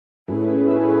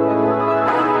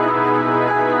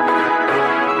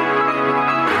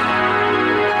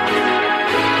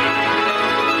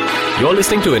You're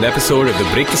listening to an episode of the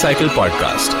Break the Cycle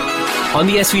podcast on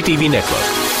the SVTV network.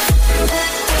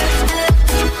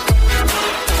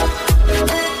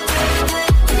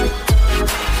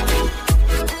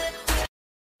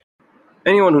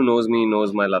 Anyone who knows me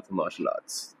knows my love for martial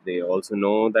arts. They also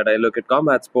know that I look at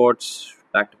combat sports,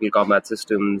 tactical combat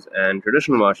systems, and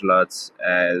traditional martial arts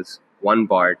as one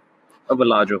part of a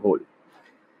larger whole.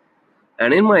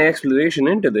 And in my exploration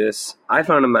into this, I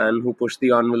found a man who pushed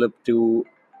the envelope to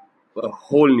a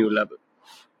whole new level.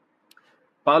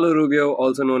 Paulo Rubio,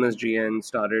 also known as GN,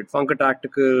 started Funker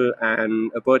Tactical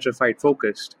and Aperture Fight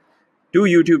Focused, two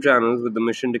YouTube channels with the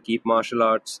mission to keep martial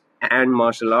arts and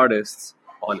martial artists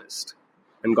honest.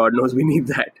 And God knows we need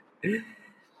that.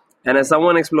 And as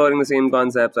someone exploring the same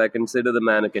concepts, I consider the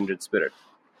man a kindred spirit.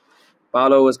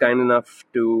 Paulo was kind enough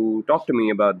to talk to me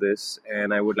about this,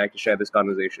 and I would like to share this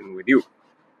conversation with you.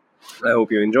 I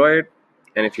hope you enjoy it,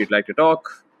 and if you'd like to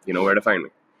talk, you know where to find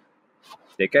me.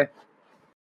 Take care.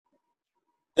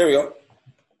 There we go.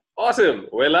 Awesome.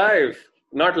 We're live.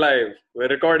 Not live. We're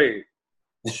recording.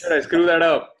 Should I screw that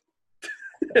up?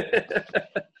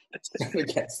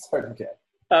 Start again.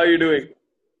 How are you doing?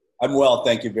 I'm well,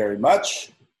 thank you very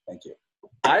much. Thank you.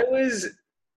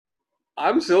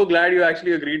 I'm so glad you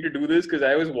actually agreed to do this because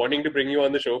I was wanting to bring you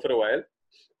on the show for a while.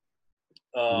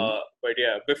 But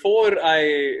yeah, before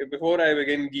I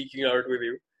begin geeking out with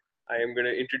you, I am going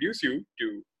to introduce you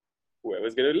to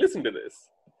whoever's going to listen to this.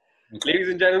 Okay. Ladies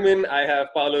and gentlemen, I have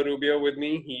Paulo Rubio with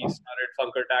me. He started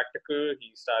Funker Tactical.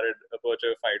 He started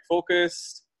Aperture Fight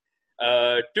Focused.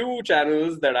 Two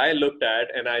channels that I looked at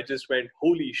and I just went,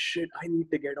 holy shit, I need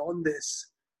to get on this.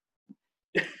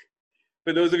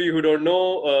 For those of you who don't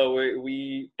know,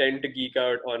 we tend to geek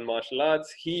out on martial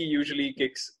arts. He usually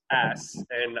kicks ass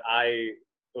and I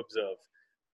observe.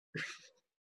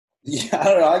 Yeah, I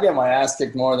don't know. I get my ass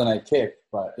kicked more than I kick,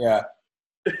 but yeah.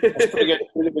 That's pretty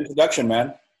good introduction,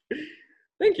 man.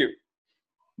 Thank you.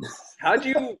 How'd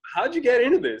you get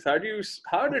into this? How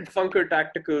did Funker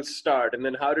Tactical start, and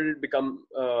then how did it become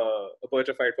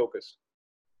Aperture Fight Focused?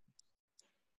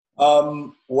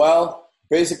 Well,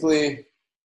 basically,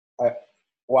 I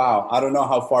don't know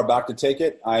how far back to take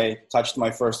it. I touched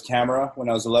my first camera when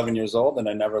I was 11 years old, and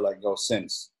I never let go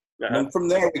since. Uh-huh. And from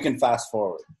there, we can fast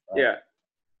forward. Right?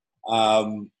 Yeah.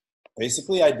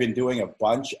 Basically, I'd been doing a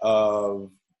bunch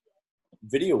of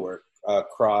video work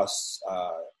across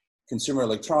consumer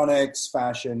electronics,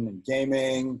 fashion, and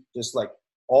gaming, just like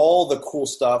all the cool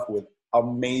stuff with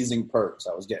amazing perks.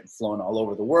 I was getting flown all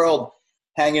over the world,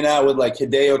 hanging out with like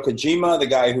Hideo Kojima, the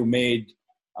guy who made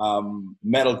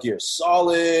Metal Gear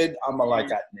Solid. I'm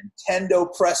like at Nintendo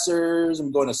pressers.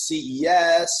 I'm going to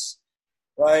CES,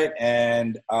 right?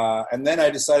 And then I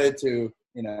decided to,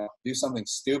 do something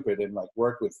stupid and like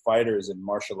work with fighters and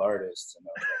martial artists.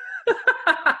 And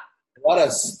what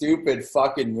a stupid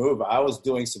fucking move. I was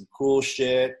doing some cool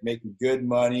shit, making good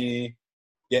money,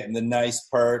 getting the nice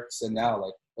perks. And now,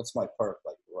 like, what's my perk?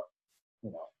 Like, what?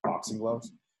 Boxing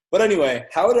gloves. But anyway,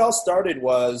 how it all started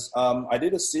was I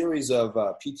did a series of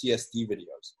PTSD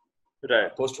videos.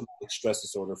 Right. Post-traumatic stress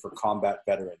disorder for combat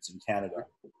veterans in Canada.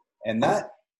 And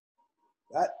that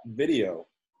video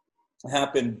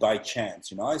happened by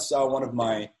chance. I saw one of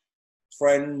my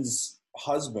friend's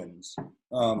husbands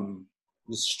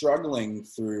was struggling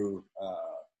through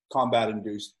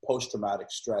combat-induced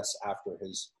post-traumatic stress after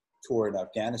his tour in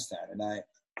Afghanistan. And I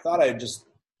thought I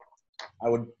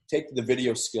would take the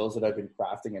video skills that I've been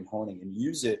crafting and honing and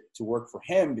use it to work for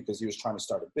him because he was trying to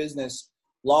start a business.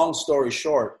 Long story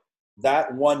short,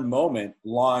 that one moment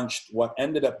launched what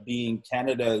ended up being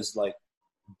Canada's like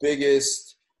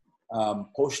biggest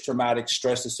post-traumatic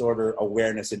stress disorder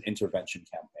awareness and intervention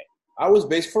campaign. I was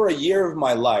based for a year of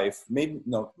my life,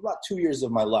 about 2 years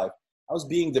of my life. I was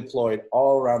being deployed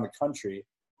all around the country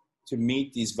to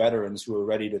meet these veterans who were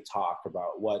ready to talk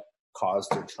about what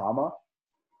caused their trauma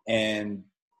and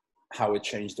how it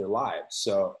changed their lives.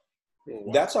 So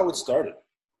that's how it started.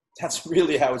 That's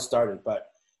really how it started. But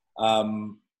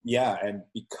and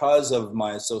because of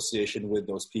my association with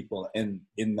those people in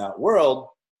that world,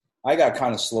 I got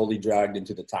kind of slowly dragged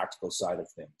into the tactical side of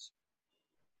things.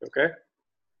 Okay.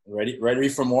 Ready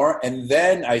for more? And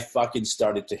then I fucking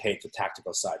started to hate the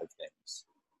tactical side of things.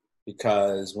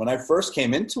 Because when I first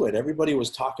came into it, everybody was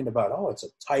talking about, it's a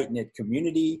tight-knit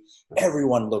community.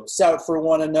 Everyone looks out for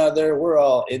one another. We're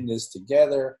all in this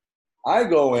together. I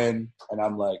go in and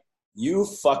I'm like, you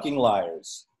fucking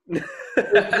liars.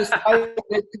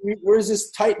 Where's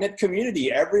this tight-knit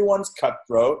community? Everyone's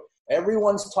cutthroat.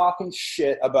 Everyone's talking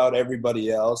shit about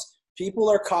everybody else. People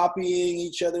are copying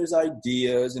each other's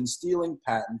ideas and stealing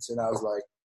patents. And I was like,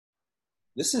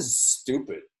 this is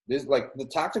stupid. This like the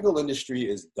tactical industry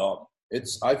is dumb.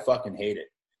 I fucking hate it.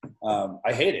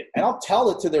 I hate it, and I'll tell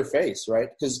it to their face, right?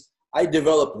 Because I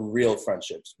developed real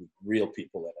friendships with real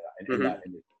people in that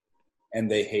industry, and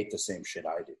they hate the same shit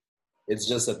I do. It's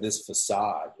just that this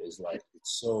facade is like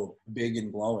it's so big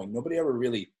and glowing. Nobody ever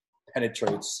really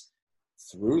penetrates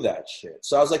through that shit.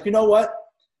 So I was like, you know what?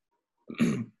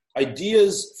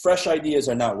 Fresh ideas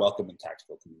are not welcome in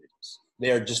tactical communities.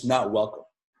 They are just not welcome.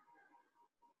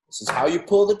 This is how you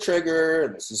pull the trigger.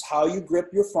 And this is how you grip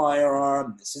your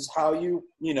firearm. This is how this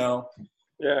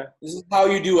is how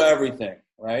you do everything,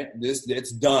 right?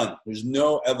 It's done. There's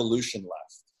no evolution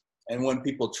left. And when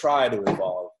people try to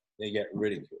evolve, they get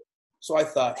ridiculed. So I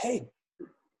thought, hey,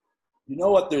 you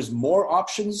know what? There's more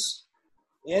options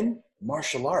in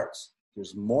martial arts.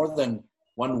 There's more than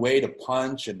one way to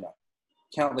punch and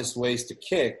countless ways to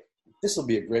kick. This will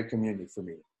be a great community for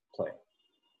me to play.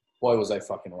 Boy, was I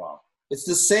fucking wrong. It's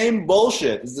the same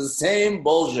bullshit. It's the same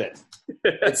bullshit.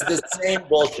 It's the same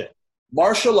bullshit.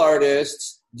 Martial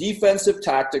artists, defensive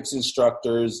tactics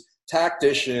instructors,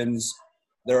 tacticians,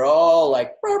 they're all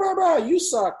like, blah, blah, blah, you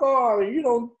suck. Oh, you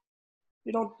don't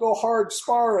go hard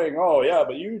sparring. Oh, yeah,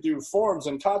 but you do forms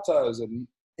and katas. And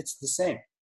it's the same.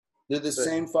 They're the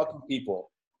same fucking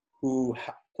people who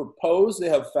propose they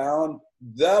have found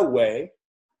the way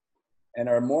and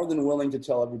are more than willing to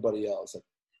tell everybody else that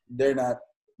they're not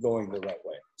going the right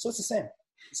way. So it's the same.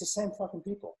 It's the same fucking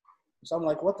people. So I'm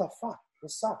like, what the fuck?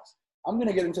 This sucks. I'm going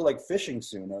to get into like fishing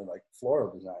soon or like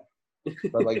floral design.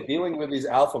 But like dealing with these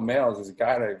alpha males is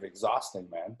kind of exhausting,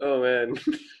 man. Oh, man.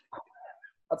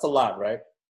 That's a lot, right?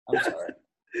 I'm sorry.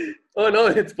 Oh, no,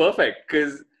 it's perfect.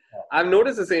 Because I've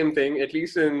noticed the same thing, at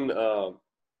least in...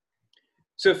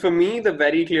 So for me, the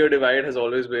very clear divide has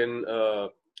always been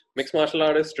mixed martial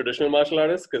artists, traditional martial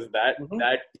artists, because that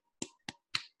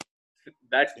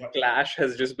clash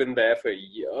has just been there for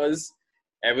years,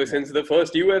 ever since the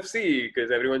first UFC, because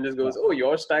everyone just goes, oh,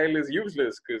 your style is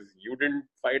useless because you didn't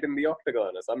fight in the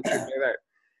octagon or some shit like that.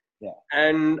 Yeah.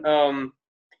 And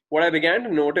what I began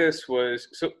to notice was,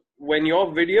 so when your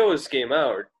videos came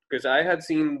out, because I had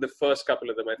seen the first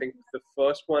couple of them, I think the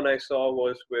first one I saw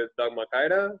was with Doug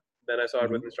Makaida, then I saw it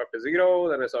with Instructor Zero,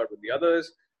 then I saw it with the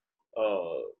others,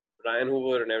 Ryan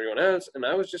Hoover and everyone else, and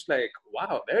I was just like,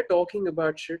 wow, they're talking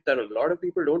about shit that a lot of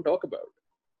people don't talk about.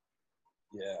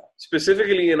 Yeah.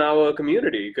 Specifically in our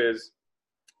community, because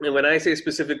when I say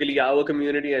specifically our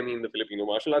community, I mean the Filipino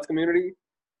martial arts community.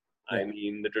 I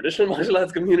mean the traditional martial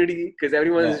arts community, because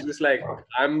everyone is just like,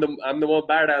 I'm the more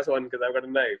badass one because I've got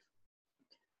a knife.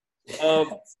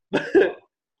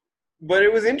 But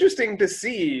it was interesting to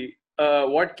see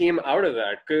what came out of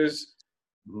that, because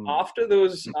after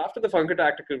the Funker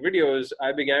Tactical videos,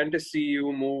 I began to see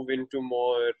you move into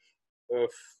more of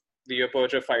the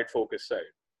Aperture fight focus side.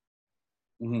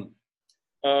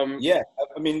 Yeah,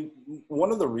 I mean,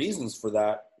 one of the reasons for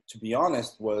that, to be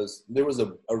honest, was there was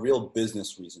a real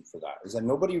business reason for that. Is that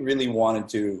nobody really wanted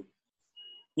to,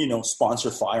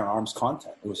 sponsor firearms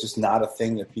content. It was just not a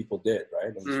thing that people did, right?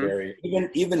 It was very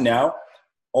even now,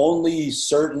 only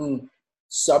certain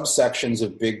subsections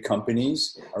of big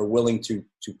companies are willing to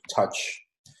touch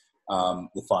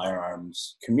the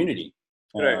firearms community.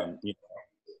 Right.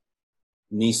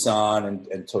 Nissan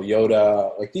and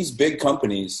Toyota, like these big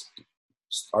companies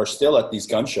are still at these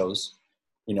gun shows,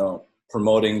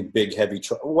 promoting big, heavy,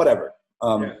 whatever.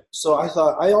 So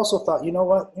I also thought, you know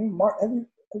what?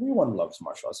 Everyone loves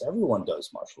martial arts. Everyone does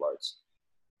martial arts.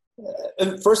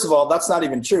 And first of all, that's not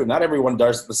even true. Not everyone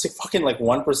does. Fucking like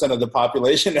 1% of the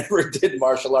population ever did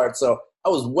martial arts. So I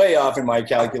was way off in my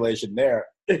calculation there.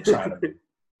 What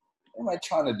am I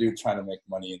trying to do? Trying to make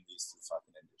money in these two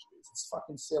fucking industries? It's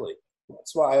fucking silly.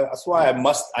 That's why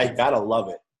I gotta love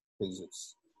it, because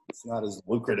it's not as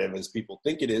lucrative as people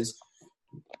think it is.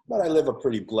 But I live a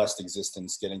pretty blessed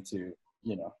existence, getting to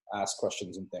ask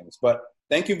questions and things. But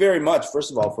thank you very much,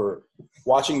 first of all, for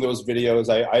watching those videos.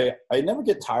 I never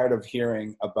get tired of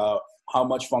hearing about how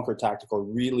much Funker Tactical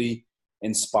really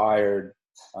inspired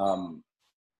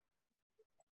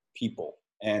people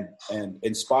and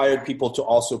inspired people to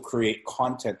also create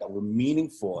content that were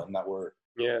meaningful and that were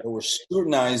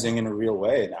scrutinizing in a real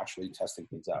way and actually testing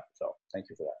things out. So thank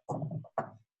you for that.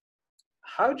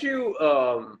 How'd you,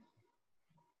 how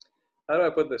do I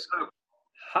put this?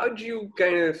 How'd you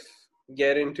kind of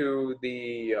get into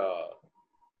the,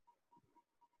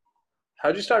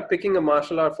 how'd you start picking a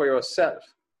martial art for yourself?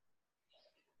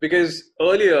 Because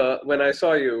earlier when I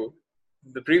saw you,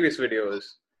 the previous videos,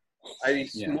 I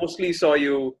mostly saw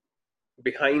you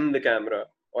behind the camera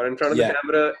or in front of the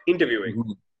camera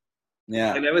interviewing.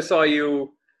 Yeah. I never saw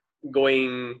you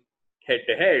going head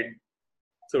to head,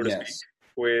 so to speak,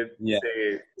 with, Yeah.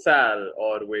 say, Sal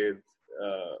or with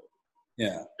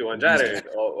Yeah. Juan Jarrett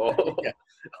or Yeah.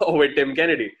 or with Tim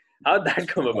Kennedy? How'd that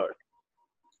come about?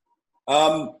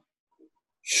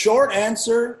 Short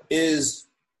answer is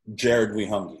Jared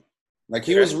Wihungi. Like,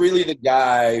 he Okay. was really the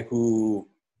guy who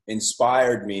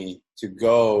inspired me to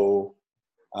go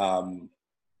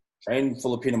train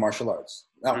Filipino martial arts.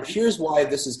 Now, Mhm. here's why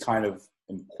this is kind of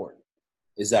important,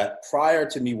 is that prior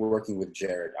to me working with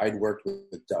Jared, I'd worked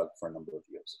with Doug for a number of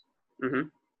years. Mm-hmm.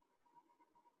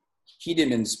 He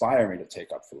didn't inspire me to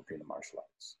take up Filipino martial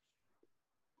arts.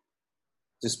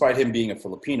 Despite him being a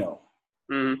Filipino,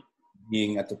 Mm-hmm.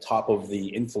 being at the top of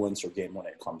the influencer game when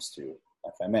it comes to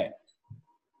FMA,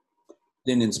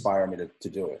 didn't inspire me to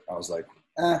do it. I was like,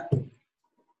 I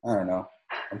don't know.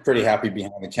 I'm pretty happy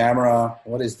behind the camera.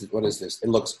 What is this? It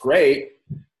looks great,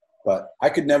 but I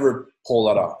could never pull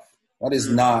that off. That is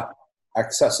not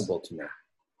accessible to me.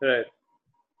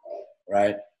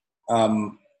 Right.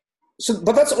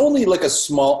 But that's only like a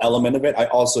small element of it. I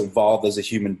also evolved as a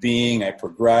human being. I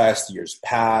progressed, years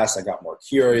passed. I got more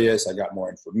curious. I got more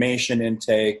information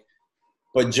intake.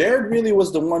 But Jared really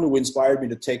was the one who inspired me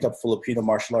to take up Filipino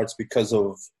martial arts because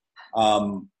of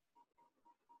the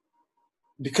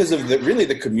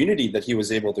community that he was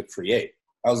able to create.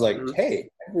 I was like, hey,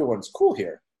 everyone's cool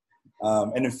here.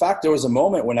 And in fact, there was a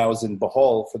moment when I was in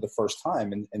Bohol for the first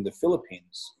time in the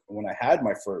Philippines, when I had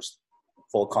my first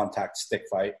full contact stick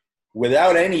fight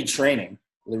without any training,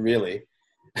 really.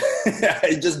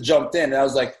 I just jumped in and I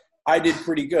was like, I did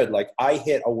pretty good. Like, I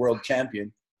hit a world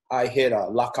champion. I hit a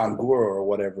Lakanguro or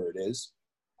whatever it is.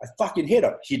 I fucking hit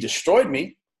him. He destroyed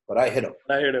me, but I hit him.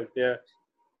 Yeah.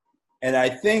 And I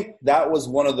think that was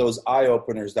one of those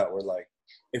eye-openers that were like,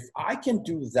 if I can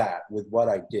do that with what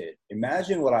I did,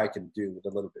 imagine what I can do with a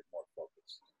little bit more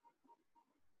focus.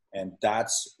 And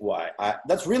that's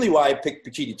really why I picked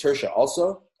Pikiti Tersha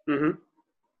also. Mm-hmm.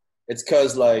 It's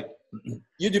because, like,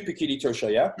 you do Pikiti Tersha,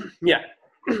 yeah? Yeah.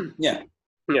 Yeah.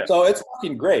 So it's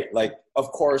fucking great. Like, of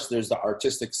course, there's the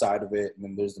artistic side of it, and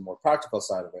then there's the more practical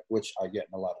side of it, which I get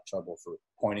in a lot of trouble for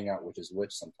pointing out which is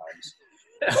which sometimes.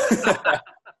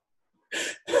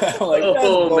 Like,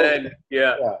 man.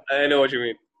 Yeah, I know what you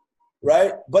mean.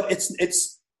 Right? But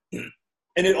it's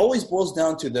and it always boils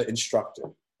down to the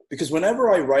instructor. Because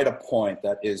whenever I write a point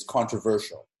that is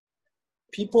controversial,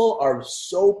 people are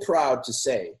so proud to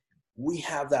say, we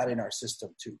have that in our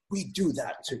system too. We do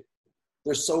that too.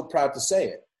 They're so proud to say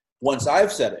it. Once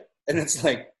I've said it. And it's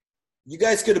like, you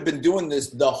guys could have been doing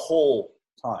this the whole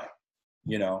time.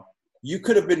 You know? You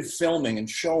could have been filming and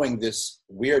showing this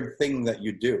weird thing that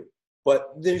you do.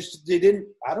 But they didn't,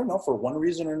 I don't know, for one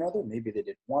reason or another. Maybe they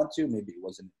didn't want to. Maybe it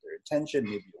wasn't their intention.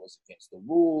 Maybe it was against the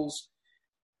rules.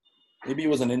 Maybe it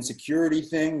was an insecurity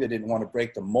thing. They didn't want to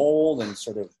break the mold and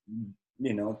sort of,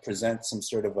 you know, present some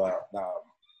sort of a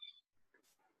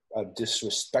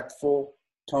disrespectful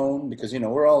tone. Because, you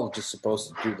know, we're all just supposed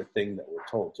to do the thing that we're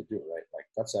told to do, right? Like,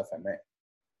 that's FMA.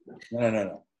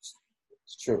 No.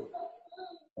 It's true.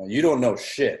 You don't know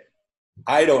shit.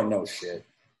 I don't know shit.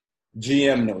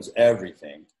 GM knows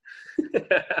everything.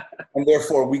 And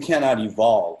therefore, we cannot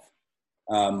evolve.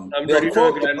 I'm pretty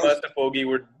sure Grandmaster Pogi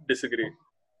would disagree.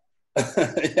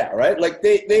 Yeah, right? Like,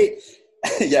 they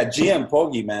yeah, GM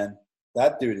Pogi, man.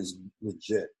 That dude is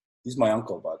legit. He's my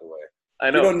uncle, by the way. I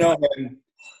know. You don't know him.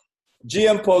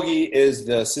 GM Pogi is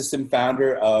the system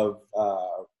founder of,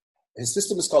 his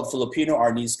system is called Filipino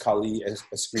Arnis Kali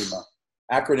Eskrima,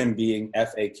 acronym being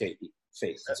FAKE.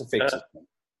 Fake. It's a fake system.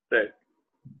 Right.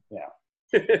 Yeah.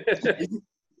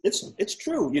 It's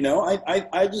true. You know,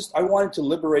 I wanted to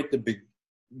liberate the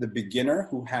beginner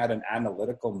who had an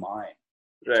analytical mind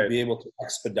to be able to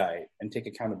expedite and take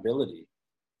accountability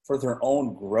for their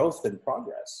own growth and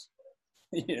progress.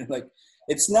 You know, like,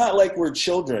 it's not like we're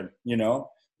children, you know.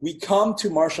 We come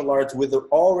to martial arts with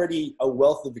already a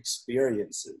wealth of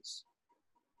experiences.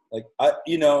 Like,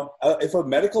 if a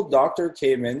medical doctor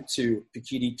came into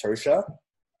Pikiti Tersha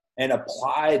and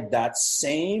applied that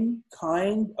same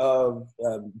kind of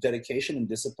dedication and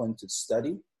discipline to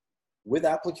study with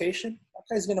application, that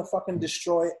guy's going to fucking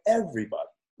destroy everybody.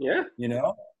 Yeah. You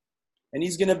know? And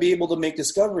he's going to be able to make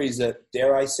discoveries that,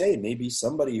 dare I say, maybe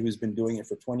somebody who's been doing it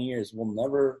for 20 years will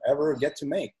never, ever get to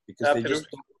make, because they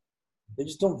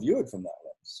just don't view it from that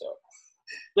way. So,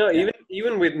 no, yeah.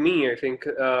 even with me, I think,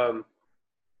 so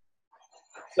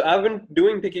I've been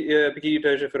doing Pikiti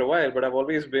Tersha for a while, but I've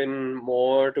always been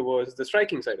more towards the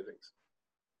striking side of things.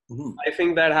 Mm-hmm. I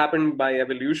think that happened by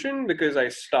evolution, because I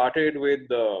started with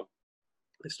Kali.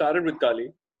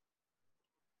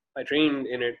 I trained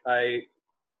in it.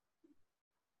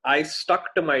 I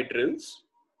stuck to my drills.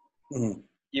 Mm-hmm.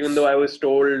 even though I was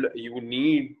told you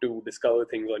need to discover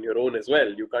things on your own as well.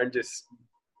 You can't just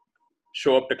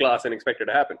show up to class and expect it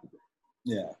to happen.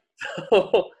 Yeah.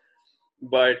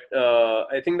 But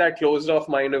I think that closed off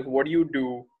mind of what do you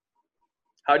do?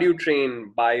 How do you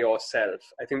train by yourself?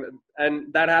 I think,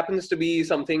 and that happens to be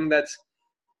something that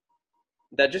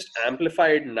just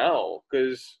amplified now,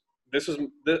 because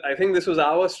I think this was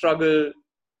our struggle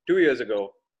 2 years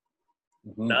ago.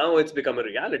 Mhm. Now it's become a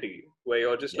reality where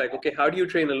you're just like, okay, how do you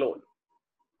train alone?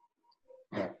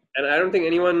 Yeah. And I don't think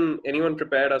anyone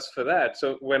prepared us for that.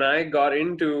 So when I got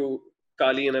into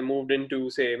Kali and I moved into,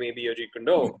 say, maybe a Jeet Kune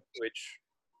Do, which,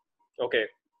 okay,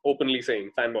 openly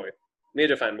saying fanboy,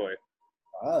 major fanboy.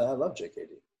 I love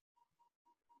JKD.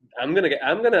 I'm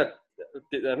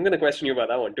gonna question you about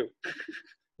that one too.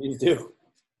 You do.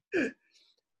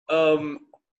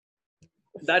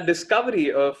 That discovery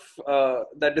of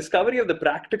the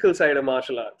practical side of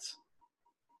martial arts.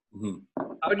 Mm-hmm.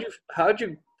 How'd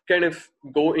you kind of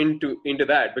go into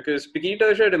that? Because Pikir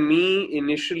Tersha to me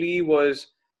initially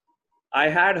was, I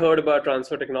had heard about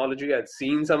transfer technology, I'd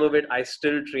seen some of it, I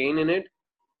still train in it,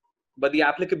 but the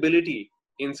applicability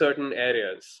in certain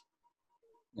areas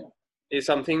is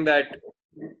something that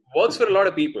works for a lot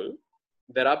of people.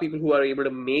 There are people who are able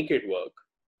to make it work,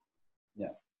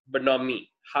 but not me.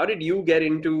 How did you get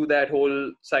into that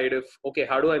whole side of, okay,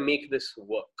 how do I make this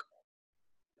work?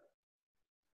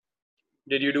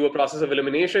 Did you do a process of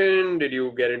elimination? Did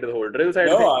you get into the whole drill side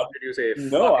of things? Did you say,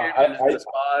 fuck it, I'm just going to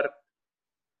spar?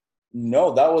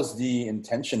 No, that was the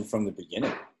intention from the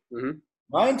beginning. Mm-hmm.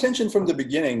 My intention from the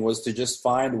beginning was to just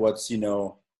find what's,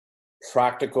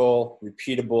 practical,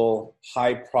 repeatable,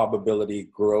 high probability,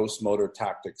 gross motor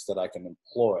tactics that I can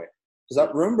employ. Because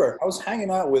remember, I was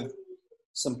hanging out with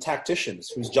some tacticians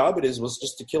whose job was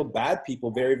just to kill bad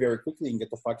people very, very quickly and get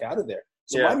the fuck out of there.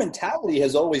 So my mentality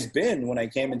has always been, when I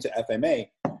came into FMA,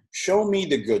 show me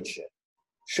the good shit.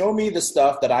 Show me the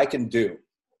stuff that I can do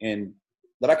and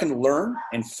that I can learn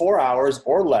in 4 hours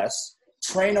or less,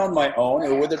 train on my own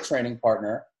or with a training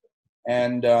partner,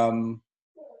 and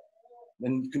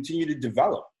continue to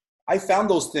develop. I found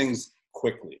those things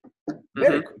quickly.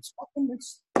 Very quick.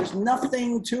 There's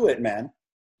nothing to it, man.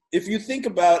 If you think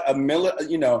about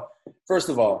first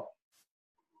of all,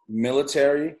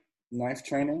 military knife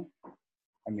training,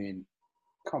 I mean,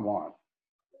 come on.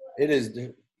 It is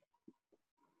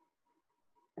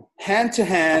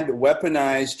hand-to-hand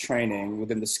weaponized training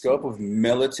within the scope of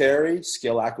military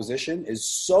skill acquisition is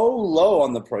so low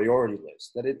on the priority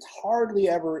list that it's hardly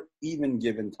ever even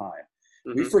given time.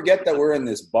 Mm-hmm. We forget that we're in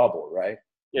this bubble, right?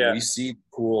 Yeah. We see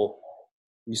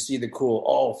the cool,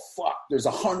 oh, fuck, there's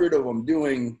 100 of them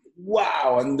doing,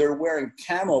 wow, and they're wearing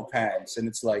camo pants. And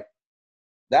it's like,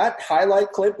 that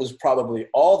highlight clip was probably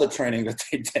all the training that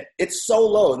they did. It's so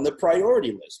low in the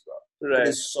priority list, bro. Right. It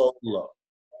is so low.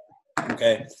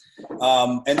 Okay.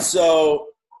 And so,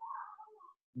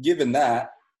 given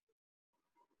that,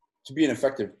 to be an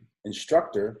effective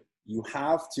instructor, you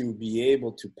have to be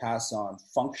able to pass on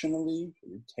functionally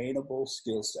retainable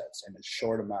skill sets in a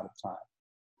short amount of time.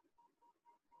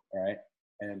 All right.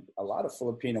 And a lot of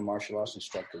Filipino martial arts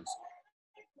instructors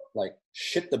like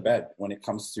shit the bed when it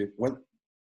comes to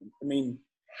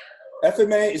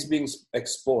FMA is being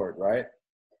explored, right?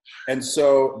 And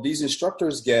so these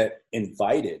instructors get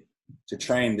invited to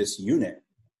train this unit,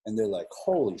 and they're like,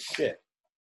 holy shit,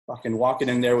 fucking walking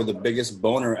in there with the biggest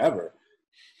boner ever.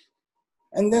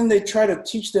 And then they try to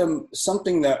teach them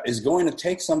something that is going to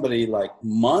take somebody like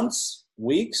months,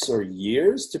 weeks, or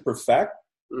years to perfect.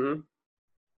 Mm-hmm.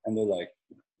 And they're like,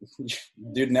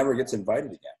 dude never gets invited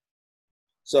again.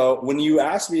 So when you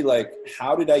ask me, like,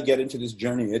 how did I get into this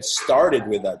journey? It started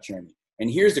with that journey. And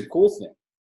here's the cool thing.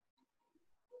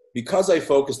 Because I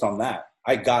focused on that,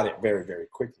 I got it very, very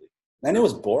quickly. And it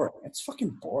was boring. It's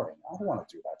fucking boring. I don't want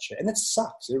to do that shit. And it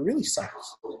sucks. It really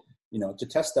sucks, to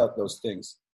test out those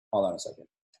things. Hold on a second.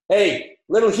 Hey,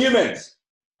 little humans,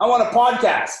 I want a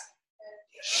podcast.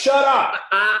 Shut up.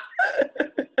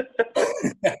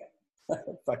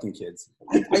 Fucking kids.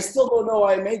 I still don't know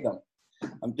why I made them.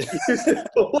 What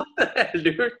the hell,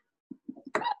 dude?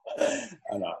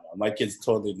 I know. My kids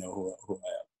totally know who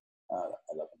I am.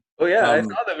 I love them. Oh, yeah, I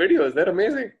saw the videos. They're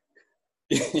amazing.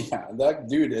 Yeah, that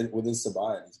dude with his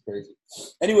saban is crazy.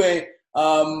 Anyway,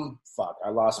 fuck, I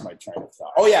lost my train of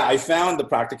thought. Oh, yeah, I found the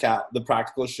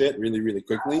practical shit really, really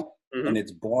quickly. Mm-hmm. And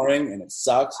it's boring, and it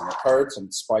sucks, and it hurts, and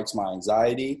it spikes my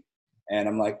anxiety. And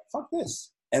I'm like, fuck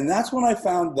this. And that's when I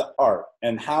found the art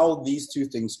and how these two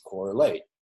things correlate.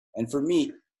 And for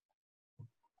me,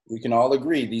 we can all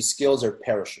agree these skills are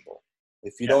perishable.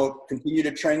 If you don't continue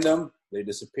to train them, they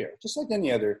disappear. Just like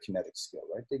any other kinetic skill,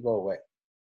 right? They go away.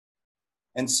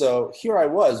 And so here I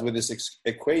was with this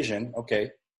equation,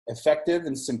 okay, effective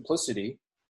and simplicity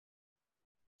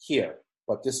here.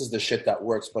 But this is the shit that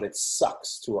works, but it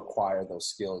sucks to acquire those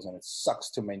skills and it sucks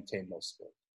to maintain those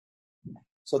skills.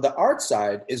 So the art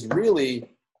side is really,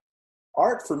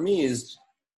 art for me is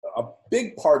a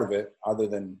big part of it, other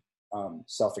than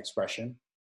self-expression,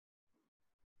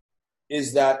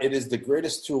 is that it is the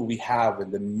greatest tool we have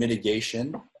in the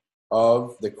mitigation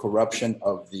of the corruption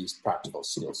of these practical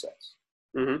skill sets.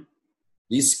 Mm-hmm.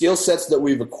 These skill sets that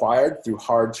we've acquired through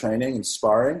hard training and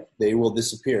sparring, they will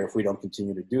disappear if we don't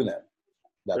continue to do them.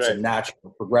 That's a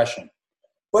natural progression.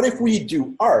 But if we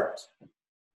do art,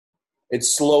 it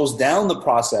slows down the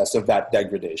process of that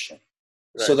degradation.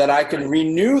 So that I can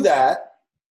renew that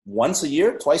once a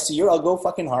year, twice a year, I'll go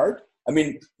fucking hard. I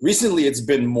mean, recently it's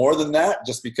been more than that,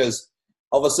 just because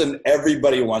all of a sudden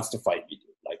everybody wants to fight me.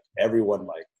 Like everyone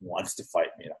wants to fight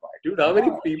me. And I'm like, dude, how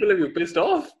many people have you pissed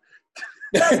off?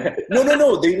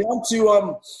 No. They want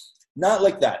to not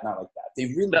like that. They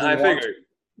really I figured.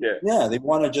 Yeah, they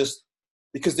want to just,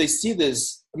 because they see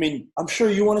this. I mean, I'm sure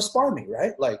you want to spar me,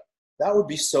 right? Like that would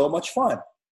be so much fun.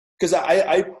 Because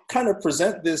I kind of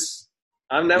present this.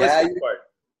 I've never seen sparred.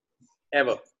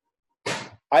 Ever.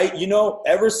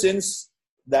 Ever since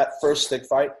that first stick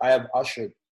fight, I have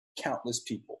ushered countless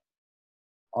people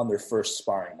on their first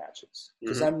sparring matches.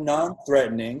 Because I'm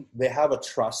non-threatening. They have a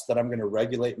trust that I'm going to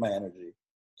regulate my energy.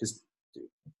 Because, dude,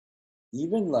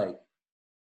 even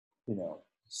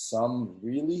some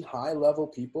really high-level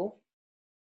people,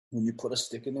 when you put a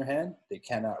stick in their hand, they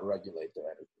cannot regulate their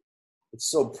energy.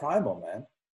 It's so primal, man.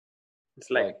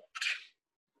 It's like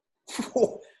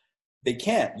they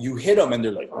can't. You hit them and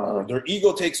they're like, their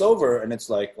ego takes over, and it's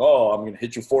like, oh, I'm going to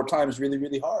hit you 4 times really,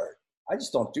 really hard. I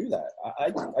just don't do that.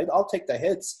 I'll take the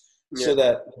hits so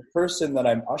that the person that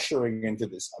I'm ushering into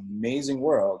this amazing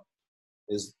world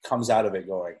comes out of it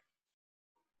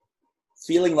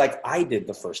feeling like I did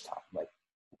the first time. Like,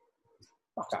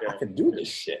 fuck, I can do this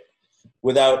shit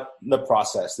without the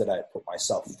process that I put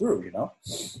myself through,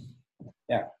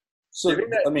 Yeah. So,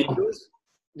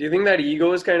 do you think that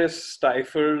ego has kind of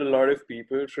stifled a lot of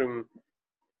people from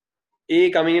A,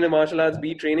 coming into martial arts,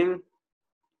 B, training?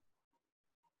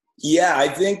 Yeah, I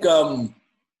think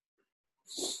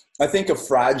a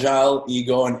fragile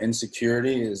ego and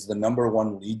insecurity is the number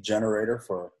one lead generator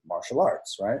for martial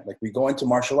arts, right? Like we go into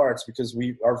martial arts because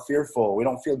we are fearful. We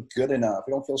don't feel good enough.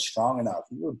 We don't feel strong enough.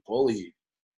 We were bullied.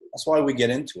 That's why we get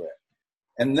into it.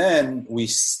 And then we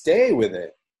stay with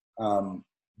it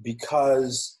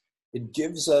because it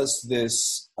gives us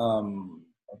this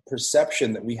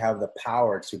perception that we have the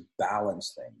power to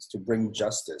balance things, to bring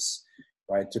justice,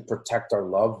 right? To protect our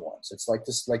loved ones. It's like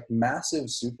this massive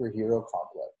superhero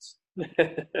complex.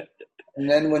 And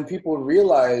then when people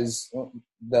realize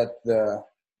that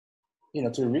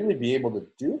to really be able to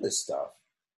do this stuff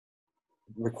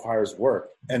requires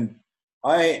work. And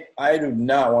I do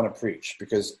not want to preach,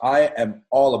 because I am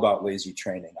all about lazy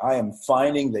training. I am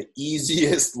finding the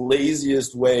easiest,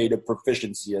 laziest way to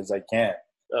proficiency as I can.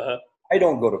 I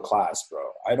don't go to class, bro.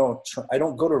 I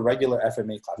don't go to regular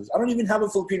FMA classes. I don't even have a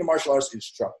Filipino martial arts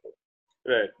instructor.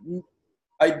 Right.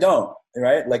 I don't,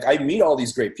 right? Like I meet all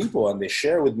these great people and they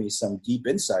share with me some deep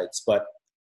insights, but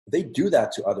they do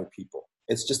that to other people.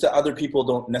 It's just that other people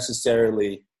don't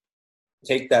necessarily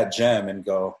take that gem and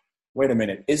go, wait a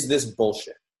minute, is this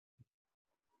bullshit?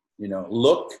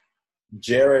 Look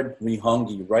Jared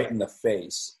Rihongi right in the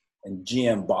face, and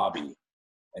GM Bobby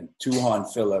and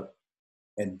Tuhan Philip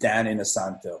and Dan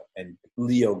Inosanto and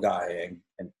Leo Guy,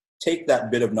 and take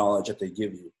that bit of knowledge that they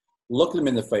give you, look them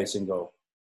in the face and go,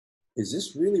 is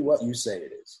this really what you say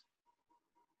it is?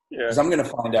 Because I'm going to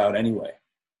find out anyway.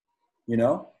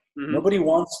 Nobody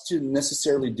wants to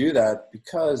necessarily do that,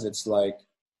 because it's like,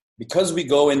 because we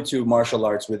go into martial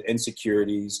arts with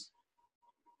insecurities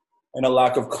and a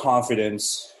lack of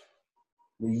confidence,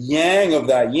 the yang of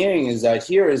that yin is that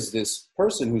here is this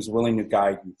person who's willing to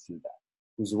guide you through that,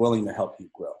 who's willing to help you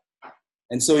grow.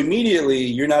 And so immediately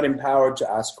you're not empowered to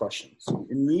ask questions.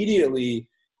 Immediately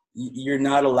you're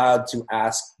not allowed to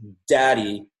ask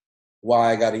daddy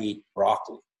why I got to eat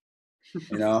broccoli.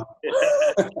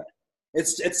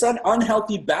 It's an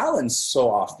unhealthy balance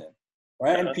so often.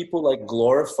 Right? And people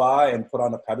glorify and put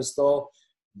on a pedestal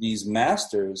these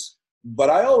masters.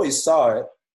 But I always saw it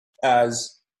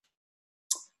as,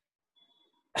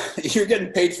 you're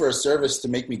getting paid for a service to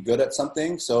make me good at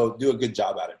something, so do a good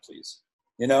job at it, please.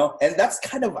 And that's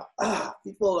kind of,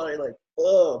 people are like,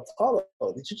 oh, Paulo,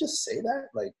 did you just say that?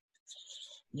 Like,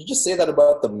 you just say that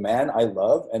about the man I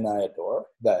love and I adore,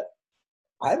 that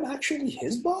I'm actually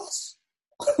his boss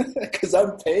because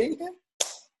I'm paying him?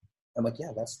 I'm like,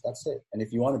 yeah, that's it. And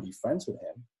if you want to be friends with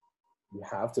him, you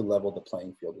have to level the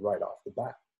playing field right off the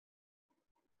bat.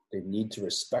 They need to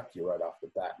respect you right off the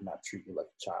bat and not treat you like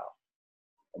a child.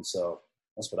 And so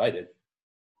that's what I did.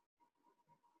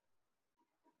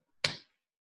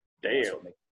 Damn.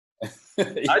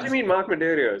 How do you mean Mark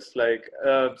Medeiros? Like,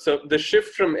 so the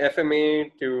shift from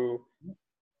FMA to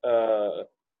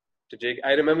JK.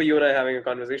 I remember you and I having a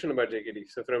conversation about JKD.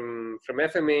 So from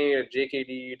FMA to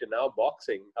JKD to now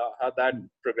boxing, how'd that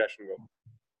progression go?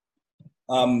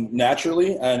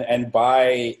 Naturally, and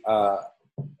by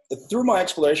through my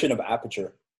exploration of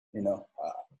Aperture,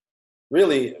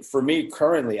 really for me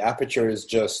currently, Aperture is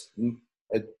just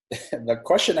the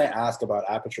question I ask about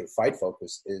Aperture Fight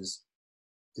Focus is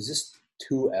this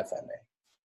too FMA?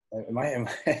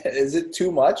 Is it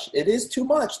too much? It is too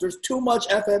much. There's too much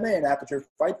FMA in Aperture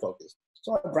Fight Focus.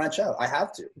 So I branch out. I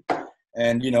have to.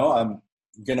 And, I'm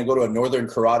going to go to a Northern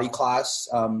Karate class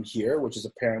here, which is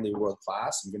apparently world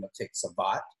class. I'm going to take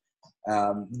Sabat.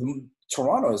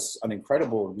 Toronto is an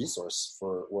incredible resource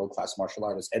for world-class martial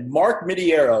artists. And Mark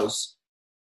Medeiros,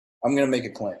 I'm going to make a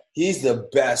claim. He's the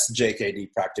best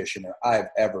JKD practitioner I've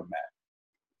ever met.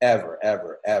 Ever,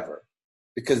 ever, ever.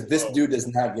 Because this dude does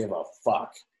not give a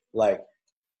fuck. Like,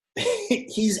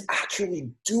 he's actually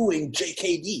doing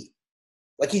JKD.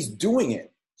 Like, he's doing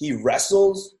it. He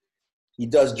wrestles. He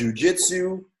does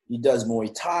jujitsu. He does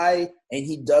Muay Thai. And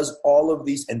he does all of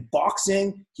these. And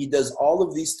boxing, he does all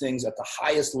of these things at the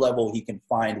highest level he can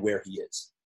find where he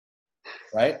is.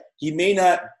 Right? He may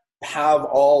not have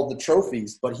all the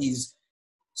trophies, but he's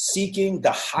seeking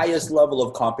the highest level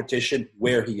of competition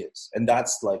where he is. And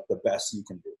that's, like, the best you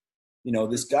can do.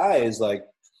 This guy is like,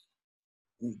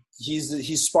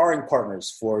 he's sparring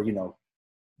partners for,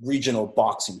 regional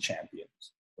boxing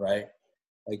champions, right?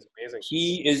 Like, amazing.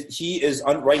 He is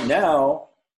right now,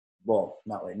 well,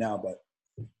 not right now, but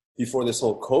before this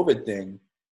whole COVID thing,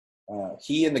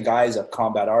 he and the guys at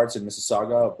Combat Arts in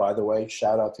Mississauga, by the way,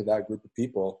 shout out to that group of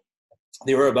people,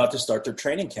 they were about to start their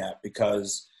training camp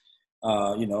because,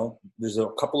 there's a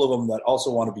couple of them that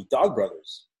also want to be dog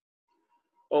brothers.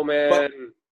 Oh, man.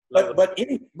 But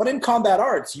in Combat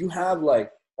Arts, you have like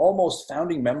almost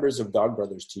founding members of Dog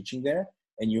Brothers teaching there,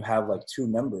 and you have like 2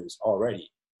 members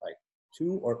already, like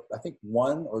 2 or I think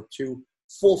 1 or 2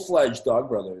 full-fledged Dog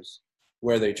Brothers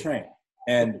where they train.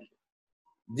 And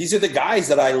these are the guys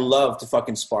that I love to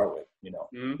fucking spar with,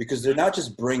 because they're not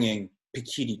just bringing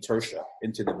Pikiti Tersha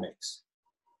into the mix.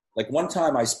 Like one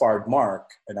time I sparred Mark,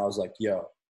 and I was like, yo,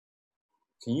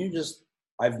 can you just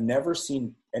 – I've never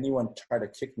seen anyone try to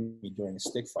kick me during a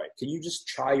stick fight. Can you just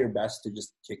try your best to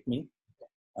just kick me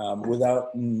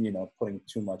without, putting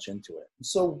too much into it?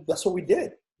 So that's what we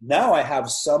did. Now I have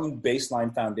some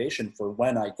baseline foundation for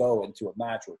when I go into a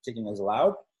match where kicking is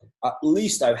allowed. At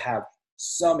least I have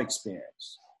some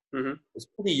experience. Mm-hmm. It's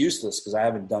pretty useless because I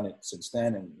haven't done it since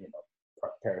then, and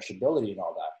perishability and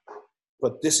all that.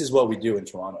 But this is what we do in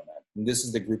Toronto, man. And this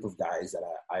is the group of guys that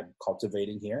I'm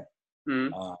cultivating here.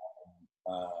 Mm-hmm.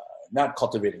 Not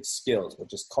cultivating skills, but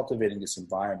just cultivating this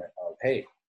environment of, hey,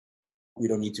 we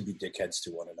don't need to be dickheads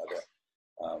to one another.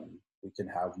 We can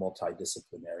have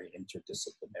multidisciplinary,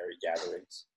 interdisciplinary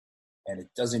gatherings. And it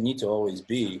doesn't need to always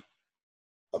be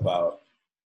about,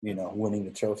 winning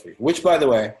the trophy. Which, by the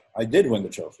way, I did win the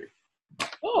trophy.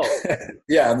 Oh.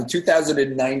 Yeah, I'm the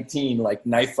 2019,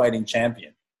 knife fighting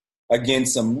champion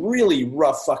against some really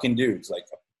rough fucking dudes, like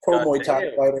a pro Muay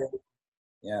Thai fighter.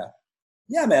 Yeah.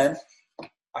 Yeah, man.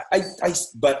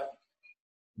 But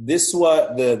this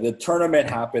was the tournament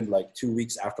happened like 2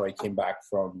 weeks after I came back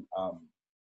from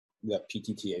the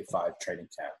PTTA 5 training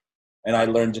camp, and I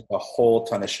learned just a whole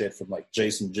ton of shit from like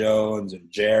Jason Jones and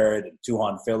Jared and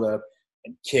Tuhan Phillip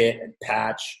and Kit and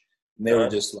Patch, and they were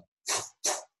just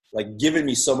like giving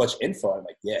me so much info. I'm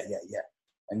like, yeah.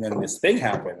 And then this thing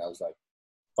happened. I was like,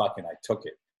 fucking, I took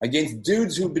it against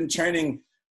dudes who've been training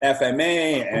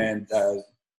FMA and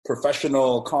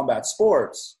professional combat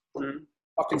sports. Mm-hmm.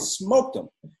 Fucking smoked them.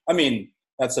 I mean,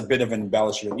 that's a bit of an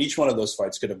embellishment. Each one of those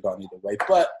fights could have gone either way,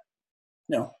 but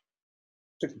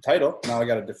took the title. Now I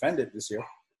got to defend it this year.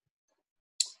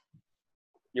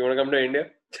 You want to come to India?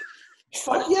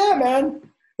 Fuck yeah, man.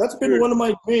 That's been one of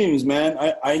my dreams, man.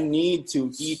 I need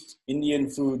to eat Indian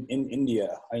food in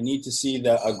India. I need to see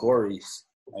the Agoris.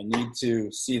 I need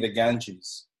to see the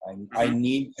Ganges. I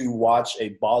need to watch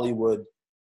a Bollywood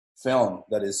film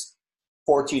that is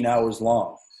 14 hours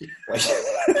long.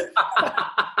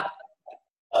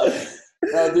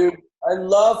 No, dude, I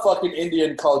love fucking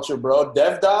Indian culture, bro.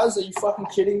 Devdas, are you fucking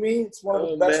kidding me? It's one of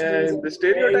the best movies.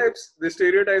 The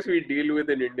stereotypes we deal with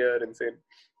in India are insane.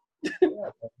 Yeah,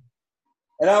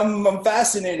 and I'm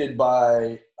fascinated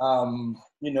by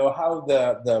how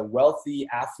the wealthy,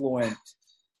 affluent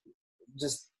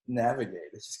just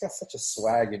navigate. It's just got such a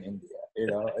swag in India.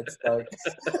 It's like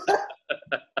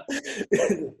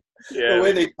the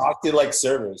way they talk to like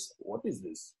servers. What is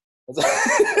this?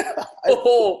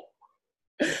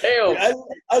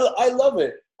 I love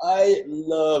it. I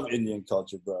love Indian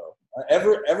culture, bro.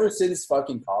 Ever since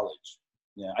fucking college.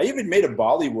 Yeah, I even made a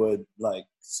Bollywood like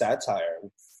satire,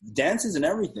 dances and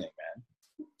everything, man.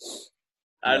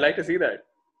 I'd like to see that.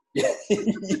 Yeah,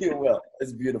 you will.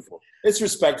 It's beautiful. It's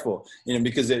respectful,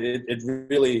 because it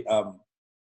really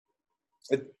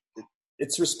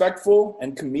it's respectful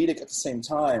and comedic at the same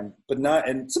time, but not.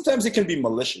 And sometimes it can be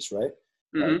malicious, right?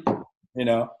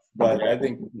 Mm-hmm. But I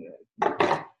think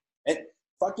and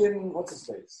fucking what's his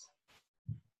face?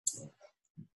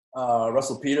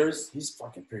 Russell Peters. He's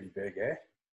fucking pretty big, eh?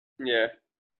 Yeah.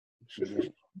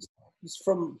 He's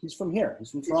from here.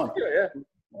 He's from Toronto.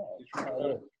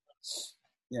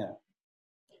 Yeah.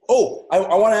 Oh, I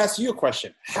want to ask you a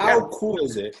question. How cool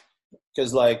is it?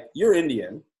 Because like you're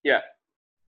Indian. Yeah.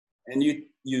 And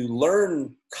you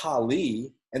learn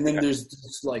Kali, and then there's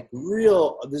this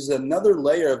there's another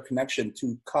layer of connection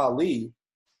to Kali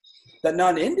that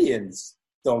non-Indians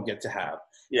don't get to have.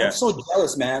 Yeah. I'm so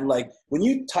jealous, man. Like when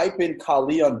you type in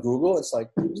Kali on Google, it's like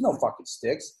there's no fucking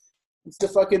sticks. It's the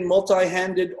fucking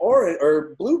multi-handed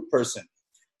or blue person.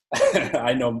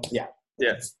 I know. Yeah.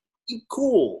 Yeah. It's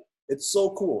cool. It's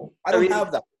so cool. I don't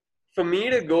have that. For me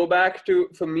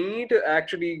to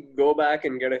actually go back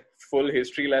and get a full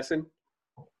history lesson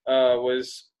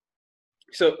was,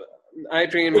 so I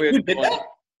trained with. You did that?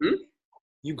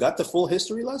 You got the full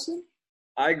history lesson?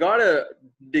 I got a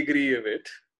degree of it.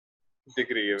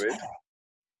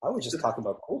 I was just talking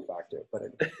about cool factor, but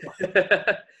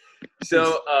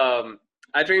so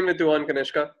I trained with Tuan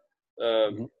Kanishka,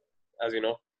 as you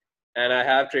know, and I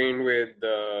have trained with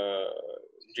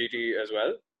GT as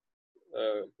well,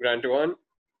 Grand Tuan.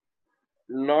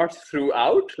 Not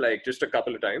throughout, like just a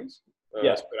couple of times,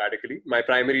 sporadically. My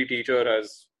primary teacher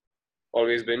has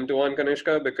always been Tuan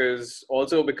Kanishka because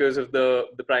of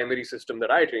the primary system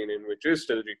that I train in, which is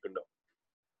still Jeet Kune Do.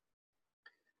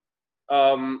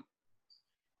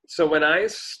 So when I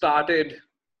started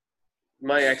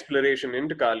my exploration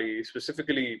into Kali,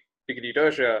 specifically Pikiti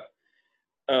Tertia,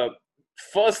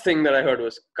 first thing that I heard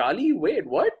was, Kali? Wait,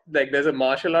 what? Like there's a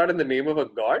martial art in the name of a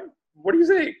god? What do you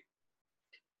say?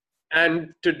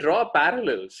 And to draw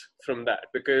parallels from that,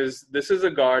 because this is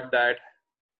a god that,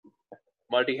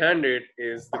 multi-handed,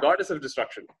 is the goddess of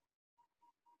destruction.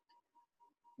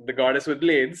 The goddess with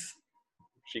blades,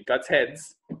 she cuts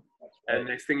heads, and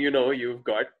next thing you know, you've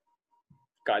got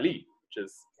Kali, which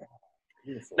is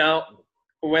beautiful. Now,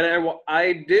 when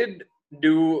I did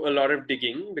do a lot of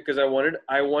digging because I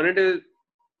wanted to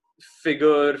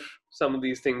figure some of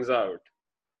these things out.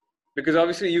 Because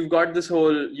obviously you have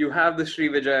the Sri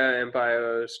Vijaya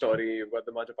Empire story, you've got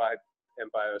the Majapahit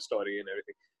Empire story and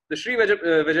everything. The Sri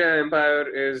Vijaya Empire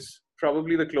is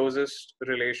probably the closest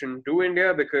relation to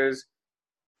India because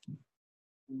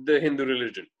the Hindu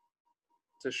religion.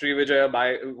 So Sri Vijaya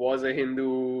was a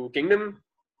Hindu kingdom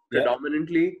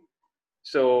predominantly.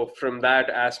 So from that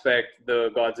aspect, the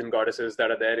gods and goddesses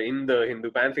that are there in the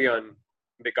Hindu pantheon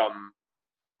become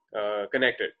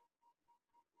connected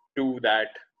to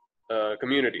that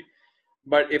community.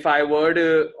 But if I were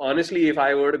to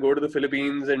go to the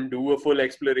Philippines and do a full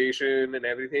exploration and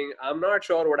everything, I'm not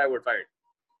sure what I would find.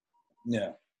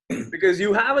 Yeah. Because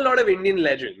you have a lot of Indian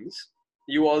legends.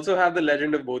 You also have the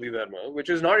legend of Bodhidharma, which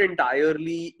is not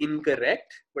entirely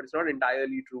incorrect, but it's not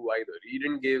entirely true either. He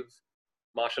didn't give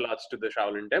martial arts to the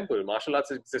Shaolin Temple. Martial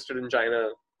arts existed in China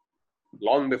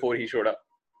long before he showed up.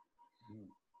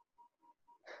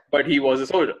 But he was a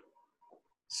soldier.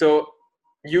 So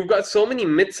you've got so many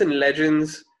myths and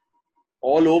legends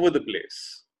all over the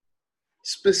place,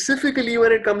 specifically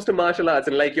when it comes to martial arts.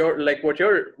 And like what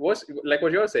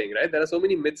you're saying, right? There are so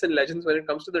many myths and legends when it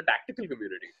comes to the tactical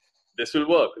community. This will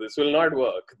work. This will not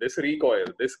work. This recoil.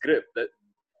 This grip. That.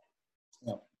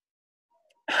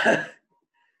 Yeah.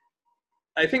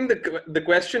 I think the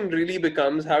question really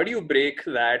becomes, how do you break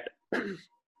that?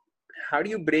 How do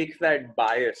you break that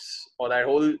bias or that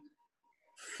whole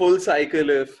full cycle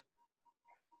of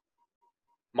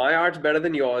my art's better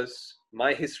than yours,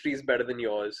 my history is better than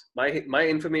yours, my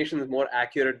information is more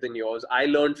accurate than yours, I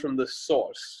learned from the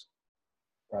source.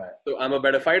 Right. So I'm a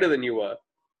better fighter than you are.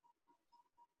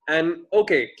 And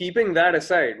okay, keeping that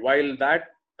aside, while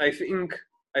that, I think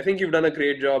you've done a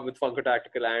great job with Funko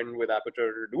Tactical and with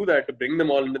Aperture to do that, to bring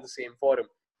them all into the same forum.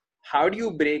 How do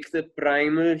you break the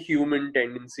primal human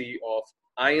tendency of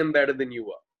I am better than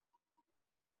you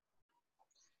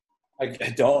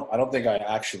I don't think I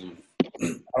actually,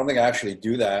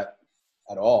 do that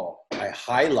at all. I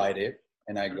highlight it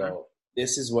and I go,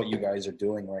 this is what you guys are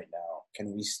doing right now.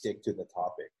 Can we stick to the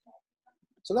topic?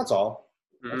 So that's all.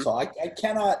 That's all. I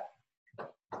cannot,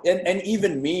 and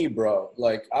even me, bro,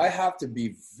 like I have to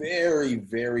be very,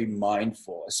 very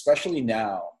mindful, especially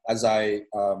now as I,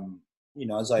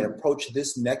 as I approach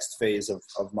this next phase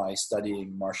of my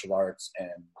studying martial arts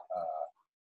and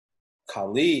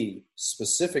Kali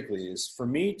specifically, is for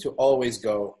me to always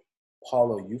go,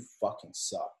 Paulo, you fucking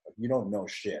suck. Like, you don't know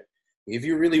shit. If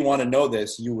you really want to know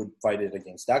this, you would fight it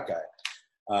against that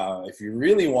guy. If you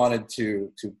really wanted to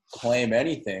claim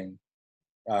anything,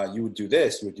 you would do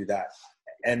this, you would do that.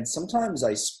 And sometimes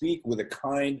I speak with a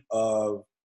kind of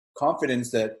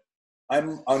confidence that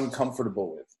I'm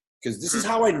uncomfortable with, because this is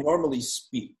how I normally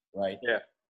speak, right? Yeah.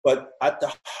 But at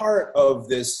the heart of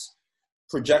this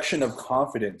projection of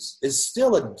confidence is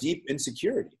still a deep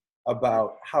insecurity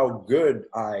about how good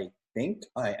I think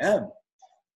I am.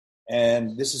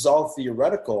 And this is all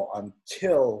theoretical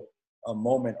until a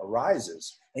moment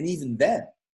arises. And even then,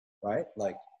 right?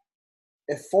 Like,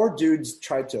 if 4 dudes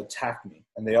tried to attack me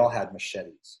and they all had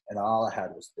machetes and all I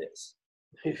had was this,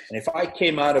 and if I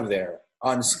came out of there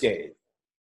unscathed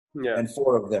and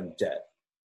 4 of them dead,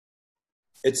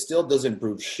 it still doesn't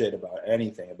prove shit about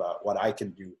anything about what I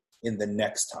can do in the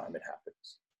next time it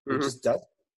happens. It just doesn't.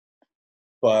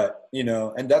 But,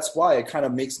 and that's why it kind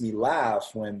of makes me laugh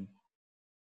when,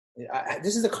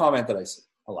 this is a comment that I see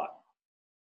a lot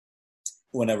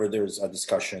whenever there's a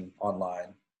discussion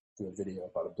online through a video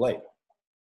about a blade,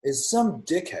 is some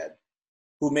dickhead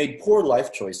who made poor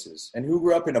life choices and who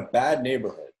grew up in a bad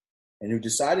neighborhood and who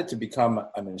decided to become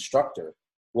an instructor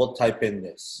will type in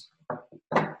this: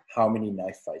 how many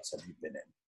knife fights have you been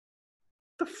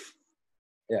in?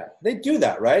 Yeah, they do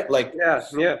that, right? Like, yeah.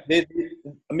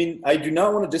 I do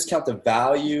not want to discount the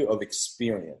value of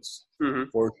experience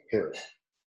for sure.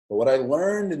 But what I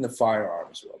learned in the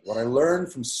firearms world, what I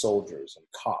learned from soldiers and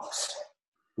cops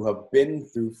who have been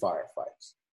through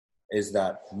firefights, is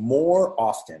that more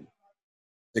often,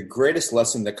 the greatest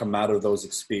lesson that come out of those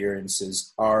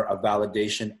experiences are a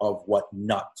validation of what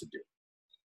not to do.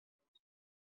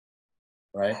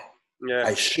 Right? Yeah.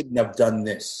 I shouldn't have done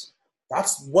this.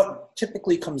 That's what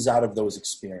typically comes out of those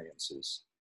experiences,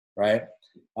 right?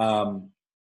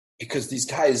 Because these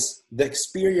guys, the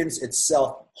experience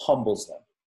itself humbles them.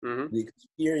 The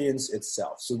experience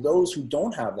itself. So those who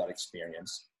don't have that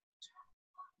experience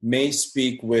may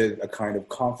speak with a kind of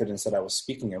confidence that I was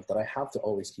speaking of that I have to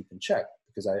always keep in check,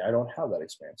 because I don't have that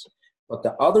experience. But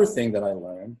the other thing that I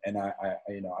learned, and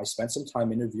I spent some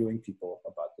time interviewing people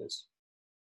about this,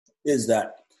 is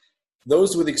that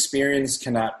those with experience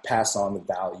cannot pass on the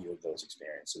value of those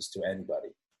experiences to anybody.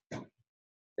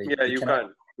 You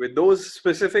can't. With those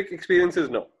specific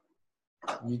experiences, no.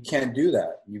 You can't do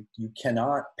that. You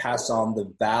cannot pass on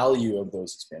the value of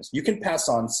those experiences. You can pass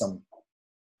on some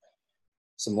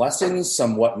lessons,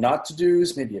 some what not to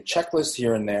do's, maybe a checklist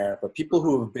here and there, but people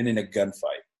who have been in a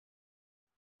gunfight,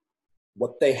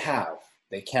 what they have,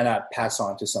 they cannot pass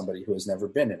on to somebody who has never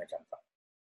been in a gunfight.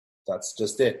 That's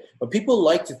just it. But people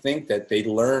like to think that they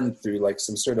learn through like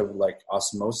some sort of like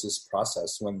osmosis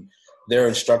process when their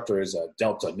instructor is a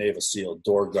Delta, Naval SEAL,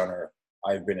 door gunner.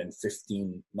 I've been in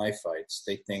 15 knife fights.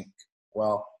 They think,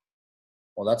 well,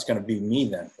 that's going to be me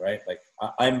then, right? Like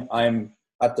I'm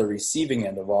at the receiving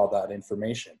end of all that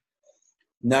information,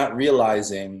 not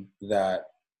realizing that,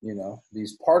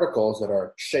 these particles that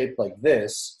are shaped like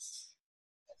this,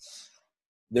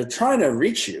 they're trying to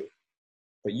reach you,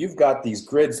 but you've got these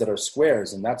grids that are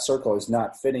squares and that circle is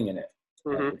not fitting in it.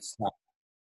 It's not.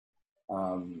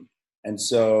 And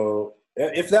so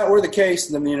if that were the case,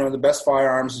 then, the best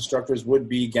firearms instructors would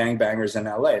be gangbangers in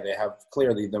LA. They have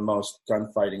clearly the most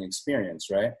gunfighting experience,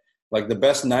 right? Like the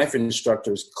best knife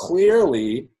instructors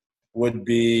clearly would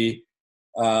be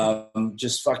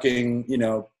just fucking,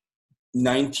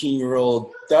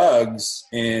 19-year-old thugs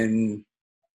in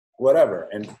whatever,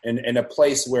 and in a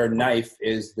place where knife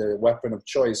is the weapon of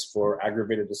choice for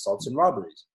aggravated assaults and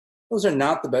robberies. Those are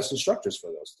not the best instructors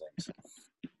for those things.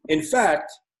 In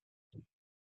fact,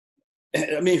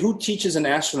 who teaches an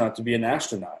astronaut to be an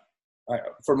astronaut?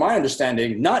 For my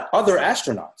understanding, not other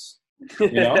astronauts.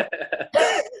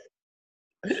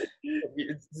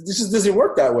 This doesn't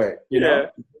work that way. You know,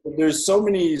 there's so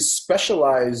many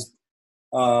specialized,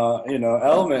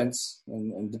 elements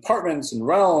and departments and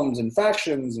realms and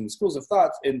factions and schools of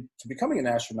thought into becoming an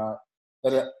astronaut,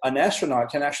 that an astronaut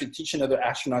can actually teach another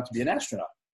astronaut to be an astronaut.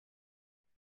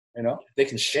 They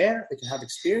can share, they can have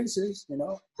experiences,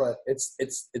 but it's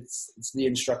the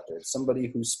instructor. It's somebody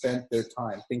who spent their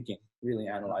time thinking really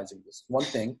analyzing this one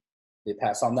thing. They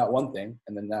pass on that one thing,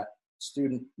 and then that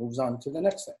student moves on to the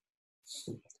next thing.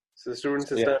 So the students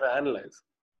So, is there to analyze.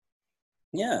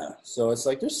 yeah. So it's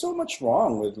like there's so much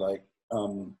wrong with like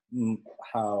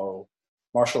how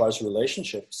martial arts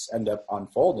relationships end up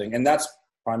unfolding, and that's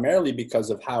primarily because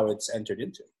of how it's entered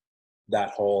into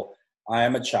that whole I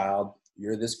am a child,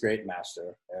 you're this great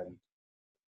master, and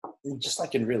just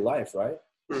like in real life, right?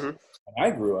 Mm-hmm. When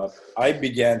I grew up, I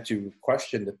began to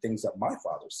question the things that my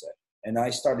father said, and I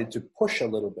started to push a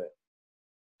little bit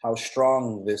how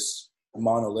strong this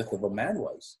monolith of a man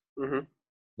was. Mm-hmm.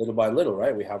 Little by little,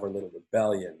 right? We have our little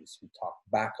rebellions. We talk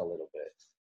back a little bit.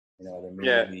 You know what I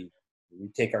mean? Yeah. We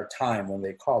take our time when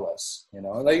they call us. You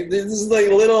know, like this is like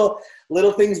little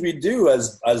things we do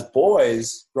as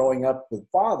boys growing up with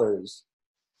fathers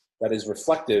that is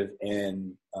reflective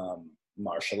in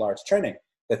martial arts training.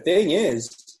 The thing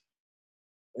is,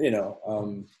 you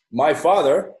know, my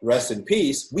father, rest in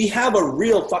peace, we have a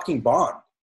real fucking bond.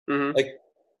 Mm-hmm. Like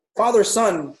father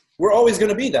son, we're always going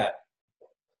to be that.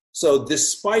 So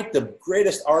despite the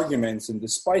greatest arguments and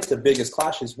despite the biggest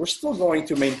clashes, we're still going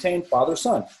to maintain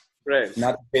father-son. Right.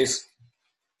 Not the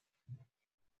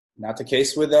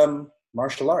case with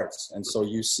martial arts. And so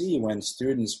you see when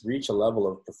students reach a level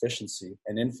of proficiency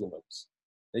and influence,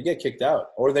 they get kicked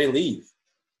out or they leave.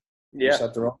 Yeah.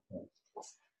 Set their own thing.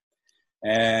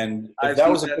 And if I've that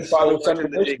seen was a that good so father-son much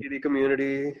in the relationship, JKD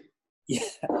community.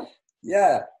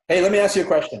 yeah. Hey, let me ask you a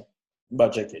question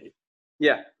about JKD.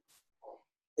 Yeah.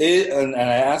 And I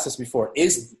asked this before,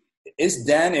 is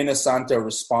Dan Inosanto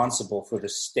responsible for the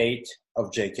state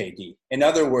of JKD? In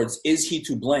other words, is he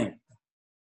to blame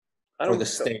for the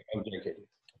state of JKD?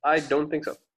 I don't think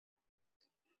so.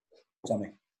 Tell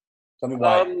me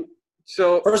why.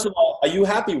 So first of all, are you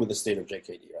happy with the state of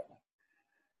JKD right now?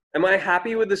 am I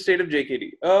happy with the state of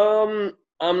JKD?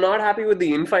 I'm not happy with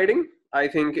the infighting. I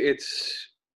think it's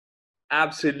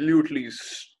absolutely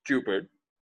stupid.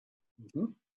 Mm-hmm.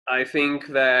 I think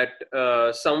that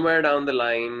somewhere down the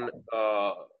line,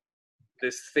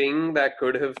 this thing that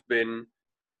could have been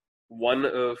one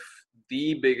of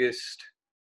the biggest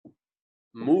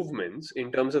movements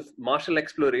in terms of martial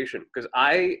exploration, because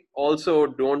I also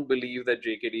don't believe that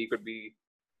JKD could be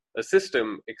a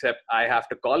system, except I have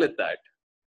to call it that,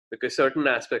 because certain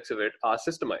aspects of it are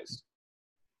systemized.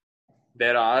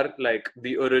 There are like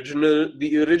the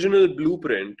original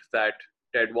blueprint that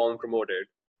Ted Wong promoted,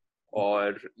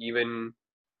 or even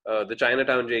the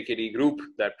Chinatown JKD group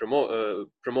that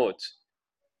promotes.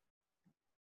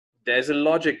 There's a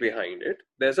logic behind it.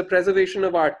 There's a preservation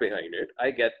of art behind it.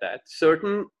 I get that.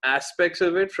 Certain aspects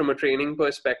of it from a training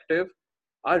perspective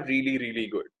are really, really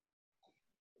good.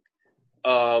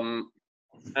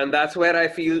 And that's where I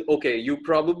feel, okay, you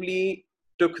probably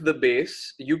took the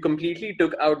base. You completely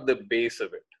took out the base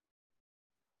of it.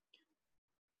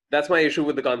 That's my issue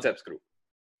with the concepts group.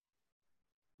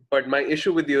 But my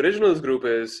issue with the originals group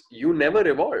is you never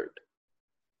evolved.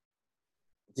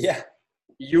 Yeah.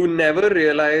 You never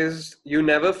realized, you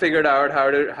never figured out how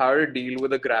to deal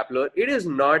with a grappler. It is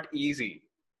not easy.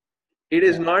 It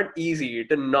is not easy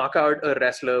to knock out a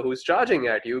wrestler who's charging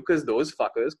at you, because those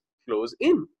fuckers close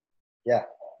in. Yeah.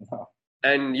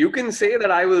 And you can say that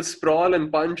I will sprawl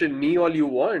and punch and knee all you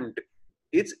want.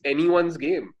 It's anyone's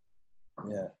game.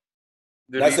 Yeah.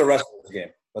 That's the wrestler's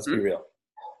game. Let's be real.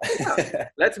 Yeah.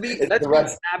 Let's be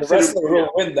the wrestler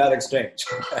will win that exchange.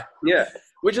 Yeah.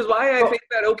 Which is why I think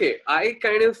that, okay, I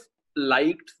kind of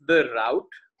liked the route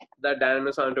that Dan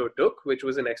Inosanto took, which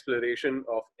was an exploration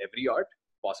of every art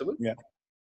possible. Yeah.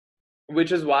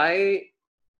 Which is why,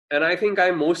 and I think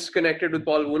I'm most connected with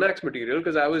Paul Wunak's material,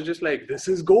 because I was just like, this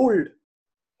is gold.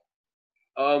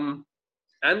 And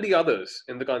the others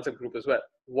in the concept group as well.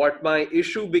 What my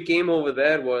issue became over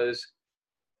there was,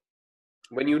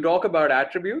 when you talk about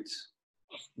attributes,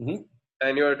 mm-hmm.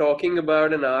 and you're talking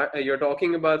about you're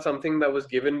talking about something that was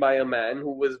given by a man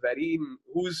who's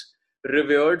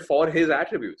revered for his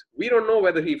attributes. We don't know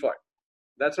whether he fought.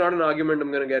 That's not an argument I'm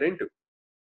going to get into.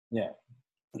 Yeah.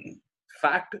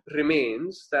 Fact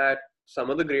remains that some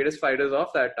of the greatest fighters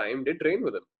of that time did train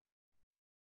with him.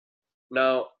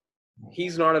 Now,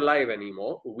 he's not alive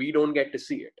anymore. We don't get to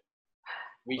see it.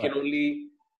 We can only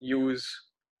use,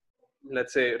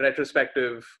 let's say,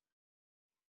 retrospective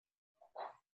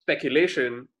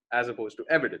speculation as opposed to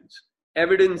evidence.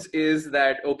 Evidence is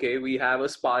that, okay, we have a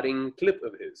sparring clip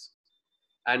of his,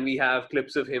 and we have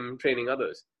clips of him training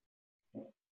others.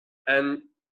 And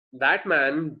that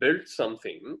man built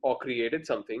something or created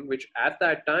something which at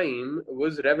that time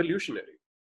was revolutionary.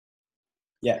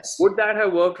 Yes. Would that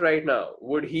have worked right now?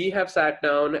 Would he have sat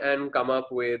down and come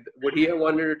up with, would he have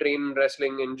wanted to train in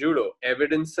wrestling and judo?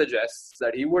 Evidence suggests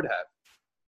that he would have.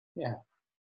 Yeah.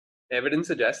 Evidence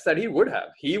suggests that he would have.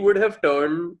 He would have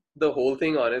turned the whole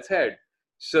thing on its head.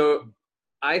 So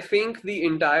I think the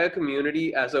entire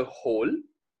community as a whole,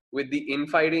 with the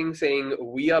infighting saying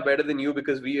we are better than you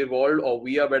because we evolved, or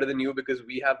we are better than you because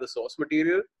we have the source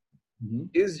material,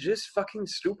 is just fucking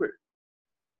stupid.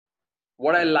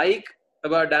 What I like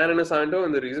about Dan Inosanto,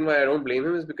 and the reason why I don't blame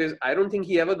him, is because I don't think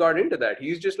he ever got into that.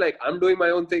 He's just like, I'm doing my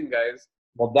own thing, guys.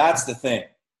 Well, that's the thing.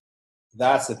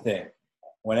 That's the thing.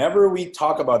 Whenever we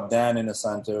talk about Dan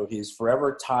Inosanto, he's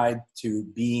forever tied to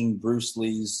being Bruce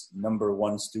Lee's number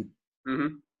one student.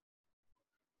 Mm-hmm.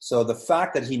 So the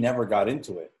fact that he never got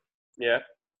into it. Yeah.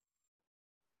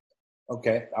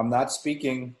 Okay, I'm not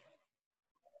speaking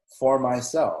for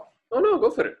myself. Oh, no,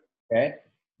 go for it. Okay,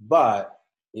 but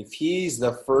if he's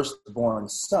the firstborn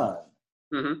son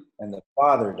Mm-hmm. and the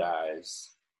father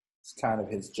dies, it's kind of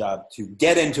his job to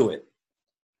get into it.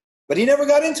 But he never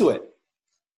got into it.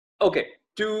 Okay,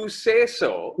 to say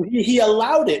so. He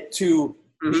allowed it to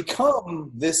Mhm.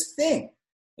 become this thing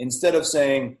instead of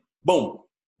saying, boom.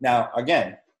 Now,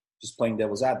 again, just playing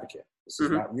devil's advocate. This is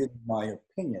Mhm. not really my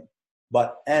opinion,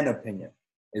 but an opinion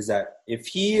is that if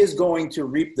he is going to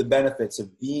reap the benefits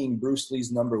of being Bruce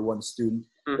Lee's number one student,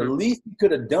 the Mhm. least he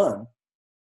could have done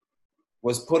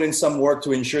was put in some work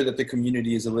to ensure that the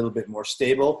community is a little bit more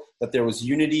stable, that there was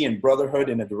unity and brotherhood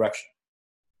in a direction.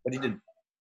 But he didn't.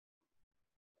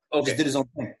 He Okay. just did his own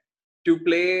thing. To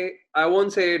play, I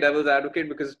won't say devil's advocate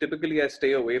because typically I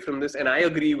stay away from this, and I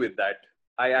agree with that.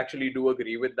 I actually do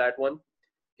agree with that one.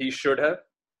 He should have.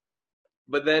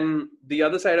 But then the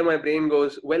other side of my brain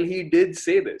goes, well, he did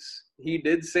say this. He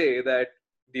did say that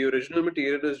the original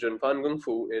material is Junfan Kung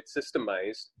Fu. It's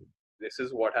systemized. This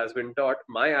is what has been taught.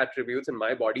 My attributes and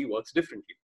my body works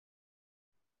differently.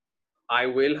 I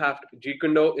will have to. Jeet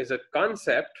Kune Do is a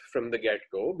concept from the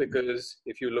get-go because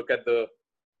if you look at the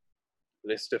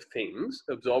list of things,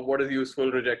 absorb what is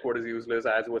useful, reject what is useless,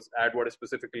 add what is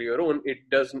specifically your own,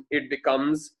 it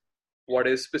becomes what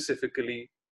is specifically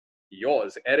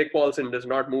yours. Eric Paulson does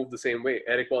not move the same way.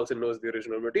 Eric Paulson knows the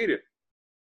original material.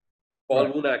 Paul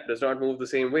Right. Wunak does not move the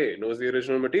same way, knows the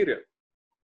original material.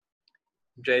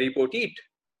 Jerry Poteet,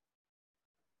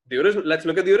 the original. Let's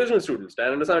look at the original students: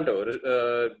 Dan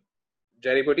Inosanto,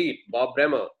 Jerry Poteet, Bob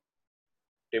Bremer,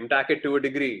 Tim Tackett to a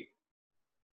degree,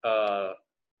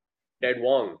 Ted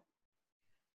Wong.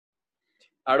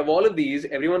 Out of all of these,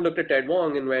 everyone looked at Ted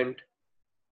Wong and went,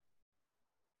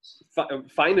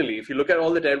 finally, if you look at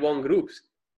all the Ted Wong groups,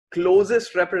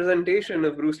 closest representation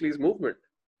of Bruce Lee's movement.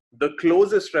 The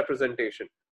closest representation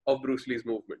of Bruce Lee's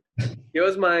movement.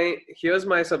 Here's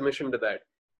my submission to that.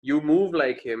 You move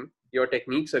like him. Your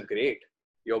techniques are great.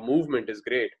 Your movement is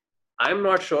great. I'm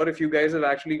not sure if you guys have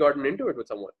actually gotten into it with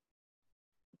someone.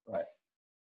 Right.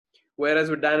 Whereas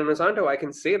with Dan Inosanto, I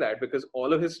can say that because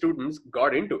all of his students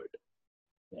got into it.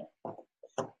 Yeah.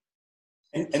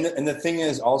 And the thing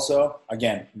is also,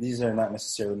 again, these are not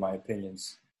necessarily my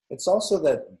opinions. It's also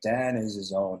that Dan is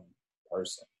his own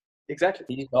person. Exactly.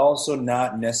 He's also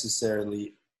not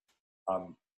necessarily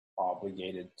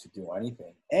obligated to do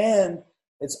anything. And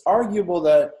it's arguable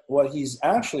that what he's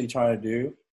actually trying to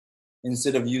do,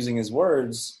 instead of using his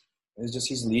words, is just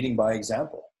he's leading by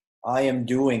example. I am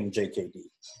doing JKD.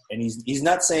 And he's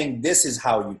not saying this is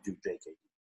how you do JKD.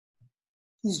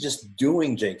 He's just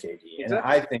doing JKD. Exactly. And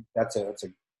I think that's a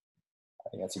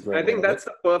great I think that's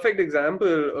the perfect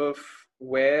example of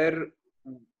where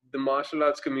the martial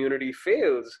arts community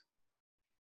fails.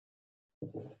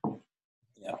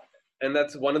 Yeah. And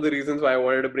that's one of the reasons why I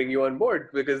wanted to bring you on board,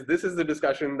 because this is the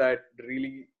discussion that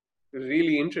really,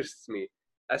 really interests me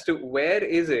as to where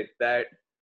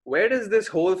does this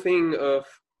whole thing of,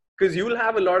 because you'll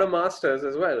have a lot of masters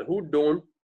as well who don't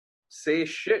say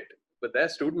shit, but their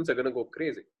students are going to go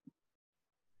crazy.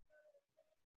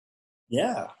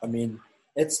 Yeah. Really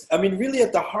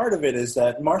at the heart of it is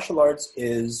that martial arts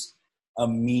is a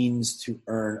means to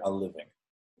earn a living.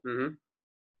 Mm-hmm.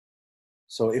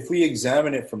 So if we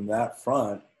examine it from that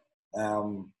front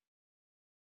of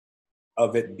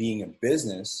it being a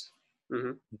business,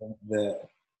 Mm-hmm.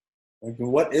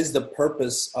 what is the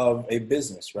purpose of a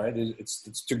business, right? It's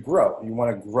to grow. You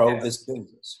want to grow this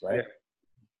business, right?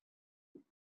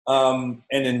 Yeah.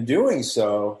 And in doing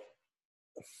so,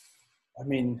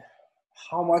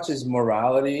 how much is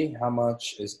morality? How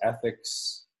much is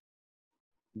ethics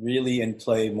really in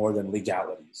play more than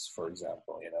legalities, for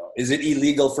example? Is it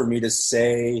illegal for me to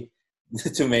say,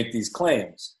 to make these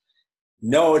claims?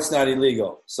 No, it's not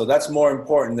illegal. So that's more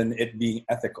important than it being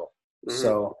ethical.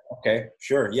 So, okay,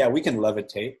 sure. Yeah, we can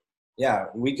levitate. Yeah,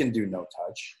 we can do no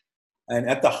touch. And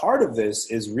at the heart of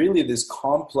this is really this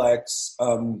complex,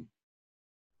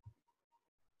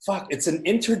 it's an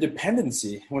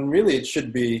interdependency when really it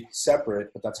should be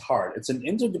separate, but that's hard. It's an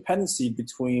interdependency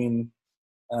between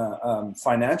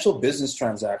financial business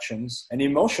transactions and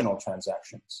emotional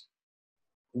transactions.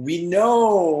 We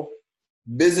know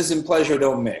business and pleasure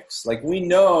don't mix. Like, we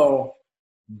know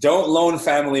don't loan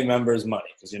family members money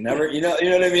because you never, you know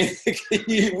what I mean?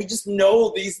 We just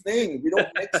know these things. We don't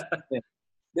mix things.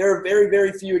 There are very,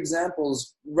 very few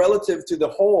examples relative to the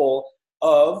whole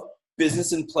of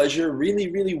business and pleasure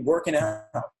really, really working out.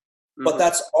 But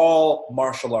that's all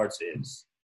martial arts is.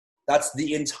 That's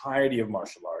the entirety of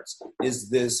martial arts, is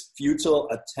this futile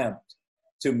attempt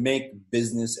to make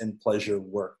business and pleasure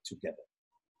work together.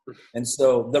 And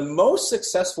so the most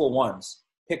successful ones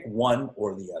pick one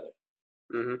or the other.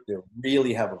 They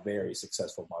really have a very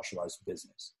successful martial arts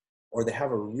business, or they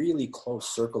have a really close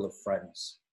circle of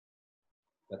friends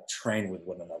that train with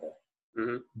one another.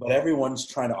 But everyone's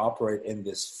trying to operate in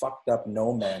this fucked up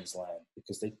no man's land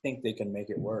because they think they can make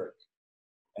it work.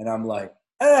 And I'm like,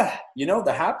 the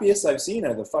happiest I've seen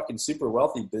are the fucking super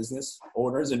wealthy business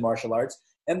owners in martial arts,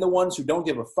 and the ones who don't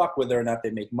give a fuck whether or not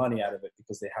they make money out of it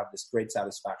because they have this great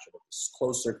satisfaction with this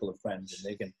close circle of friends, and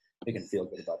they can feel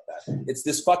good about that. It's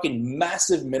this fucking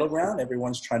massive middle ground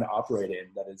everyone's trying to operate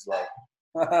in that is like,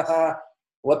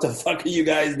 what the fuck are you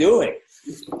guys doing?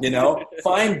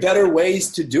 Find better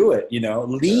ways to do it,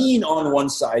 lean on one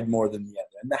side more than the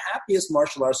other. And the happiest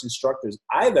martial arts instructors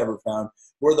I've ever found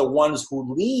were the ones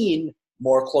who lean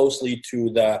more closely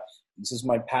to this is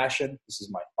my passion, this is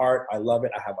my art, I love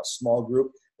it, I have a small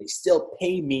group. They still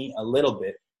pay me a little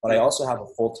bit, but I also have a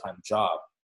full-time job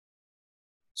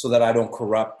so that I don't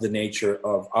corrupt the nature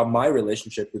of my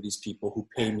relationship with these people who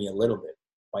pay me a little bit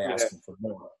by asking for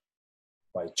more,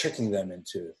 by tricking them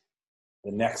into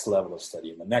the next level of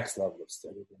study and the next level of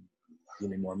study and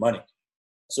giving more money.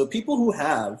 So people who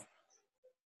have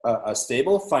a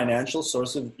stable financial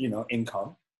source of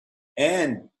income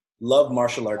and love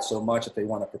martial arts so much that they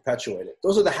want to perpetuate it,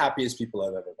 those are the happiest people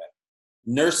I've ever met.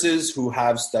 Nurses who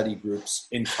have study groups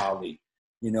in Kali,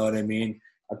 you know what I mean?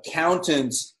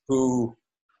 Accountants who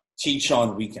teach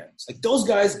on weekends. Like, those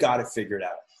guys got it figured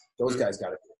out.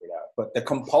 But the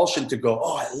compulsion to go,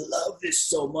 I love this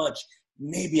so much,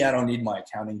 maybe I don't need my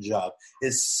accounting job,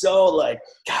 is so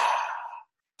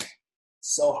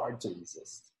so hard to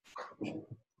resist.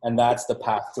 And that's the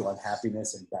path to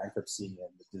unhappiness and bankruptcy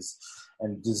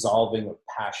and dissolving of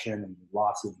passion and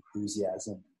loss of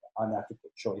enthusiasm, and unethical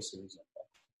choices and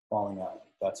falling out.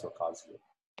 That's what causes it.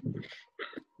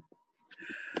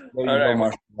 There you go,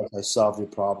 Marshall. I solve your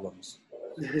problems.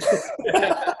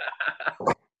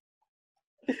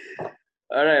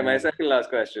 All right, my second last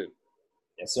question.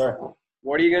 Yes, sir.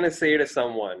 What are you going to say to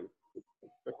someone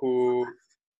who,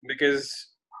 because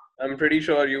I'm pretty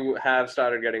sure you have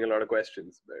started getting a lot of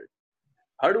questions, but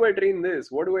how do I train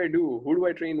this? What do I do? Who do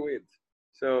I train with?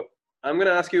 So I'm going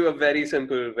to ask you a very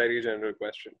simple, very general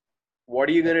question. What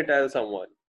are you going to tell someone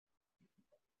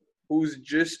who's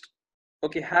just,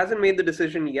 hasn't made the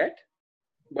decision yet,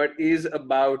 but is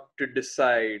about to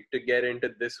decide to get into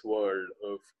this world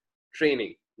of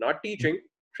training, not teaching,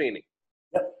 training?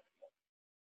 Yep.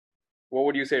 What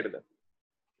would you say to them?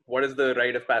 What is the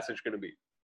rite of passage going to be?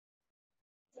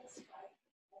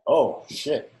 Oh,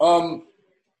 shit.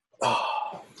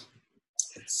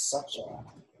 It's such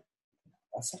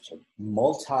a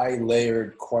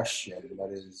multi-layered question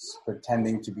that is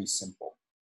pretending to be simple.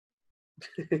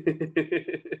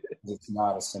 It's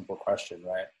not a simple question,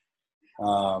 right?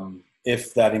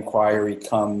 If that inquiry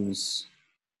comes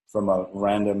from a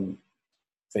random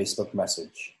Facebook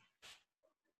message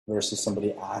versus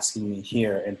somebody asking me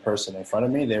here in person in front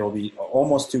of me, there will be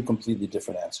almost two completely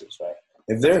different answers, right?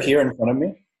 If they're here in front of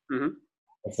me,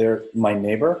 if they're my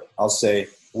neighbor, I'll say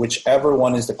whichever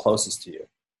one is the closest to you,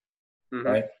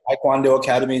 right? Taekwondo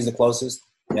Academy is the closest.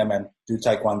 Yeah, man, do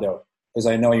Taekwondo. Because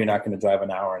I know you're not going to drive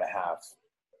an hour and a half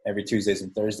every Tuesdays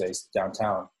and Thursdays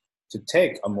downtown to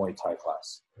take a Muay Thai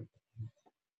class.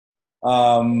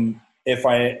 If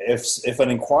an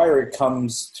inquiry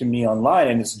comes to me online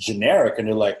and it's generic and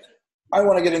you're like, I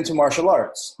want to get into martial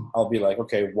arts, I'll be like,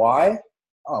 okay, why?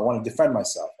 Oh, I want to defend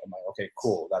myself. I'm like, okay,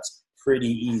 cool. That's pretty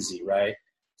easy, right?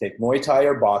 Take Muay Thai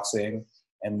or boxing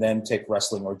and then take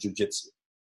wrestling or jiu-jitsu.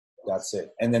 That's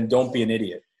it. And then don't be an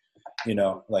idiot.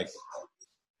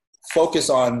 Focus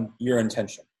on your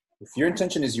intention. If your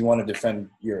intention is you want to defend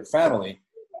your family,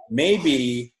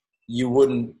 maybe you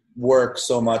wouldn't work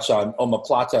so much on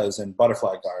omoplatas and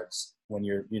butterfly guards when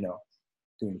you're,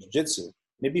 doing jiu-jitsu.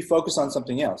 maybe focus on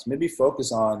something else. Maybe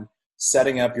focus on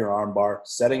setting up your armbar,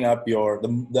 setting up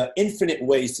the infinite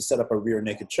ways to set up a rear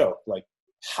naked choke, like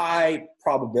high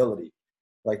probability.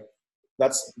 Like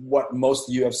that's what most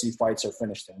UFC fights are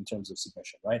finished in terms of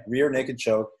submission, right? Rear naked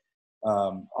choke,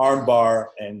 armbar,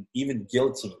 and even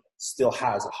guillotine still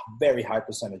has a very high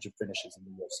percentage of finishes in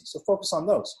the UFC. So focus on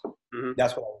those. Mm-hmm.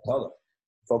 That's what I would tell them.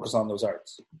 Focus on those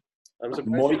arts.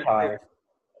 Muay Thai,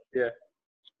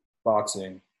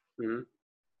 boxing,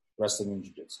 wrestling, and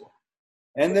jiu-jitsu.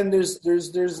 And then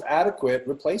there's adequate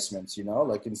replacements, you know,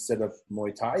 like instead of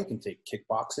Muay Thai, you can take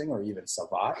kickboxing or even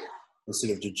Savate. Instead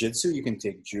of jiu-jitsu, you can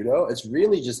take judo. It's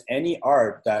really just any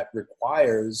art that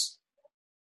requires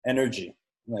energy,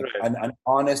 like an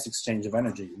honest exchange of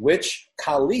energy, which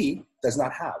Kali does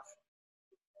not have.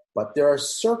 But there are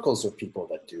circles of people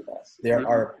that do that. There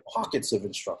are pockets of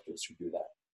instructors who do that.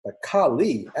 But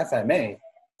Kali, FMA,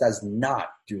 does not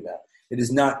do that. It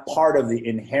is not part of the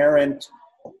inherent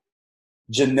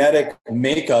genetic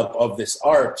makeup of this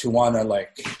art to want to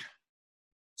like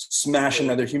smash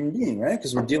another human being, right?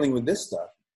 Because we're dealing with this stuff.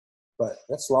 But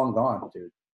that's long gone, dude.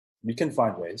 We can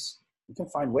find ways. We can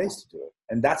find ways to do it.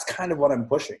 And that's kind of what I'm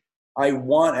pushing. I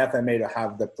want FMA to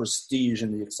have the prestige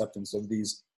and the acceptance of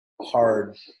these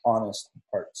hard, honest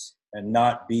parts and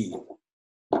not be,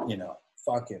 you know,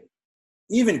 fucking,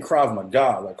 even Krav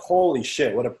Maga, like, holy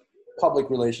shit, what a public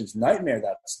relations nightmare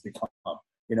that's become.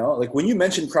 You know, like when you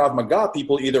mention Krav Maga,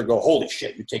 people either go, holy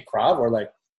shit, you take Krav, or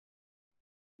like,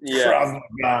 Krav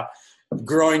Maga,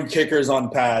 groin kickers on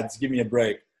pads, give me a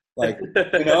break. Like,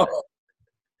 you know?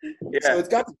 So it's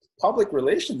got the public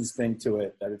relations thing to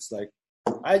it that it's like,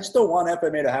 I just don't want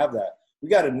FMA to have that. We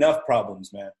got enough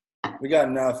problems, man. We got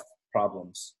enough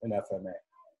problems in FMA.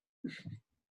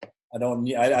 I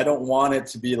don't want it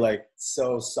to be like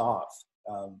so soft.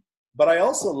 But I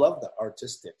also love the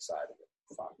artistic side of it.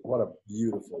 Fuck, what a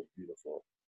beautiful, beautiful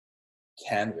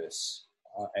canvas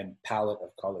and palette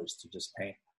of colors to just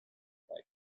paint. Like,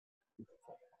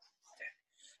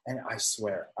 and I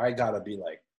swear, I gotta be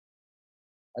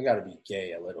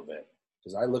gay a little bit,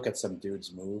 because I look at some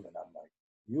dudes move and I'm like,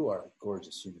 you are a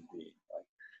gorgeous human being. Like,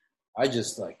 I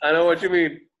just like, I know what you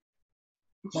mean.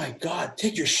 My God,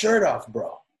 take your shirt off,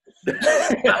 bro.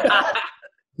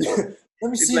 Let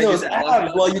me see those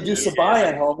abs while you do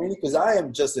Sabayan, homie, because I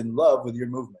am just in love with your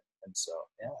movement. And so,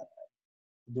 yeah,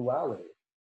 duality.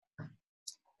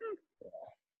 Yeah.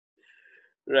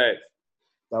 Right.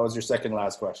 That was your second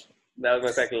last question. That was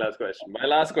my second last question. My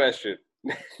last question.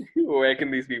 Where can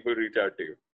these people reach out to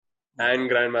you? And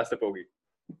Grandmaster Pogi.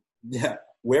 Yeah.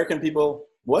 Where can people,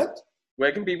 what?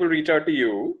 Where can people reach out to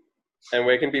you? And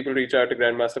where can people reach out to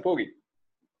Grandmaster Pogi?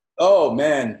 Oh,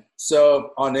 man.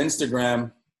 So on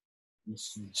Instagram,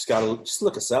 just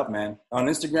look us up, man. On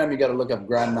Instagram, you got to look up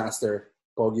Grandmaster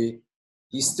Pogi.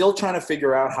 He's still trying to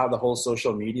figure out how the whole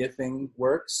social media thing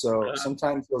works. So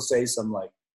sometimes he'll say some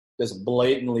like this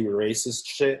blatantly racist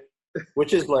shit,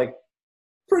 which is like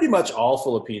pretty much all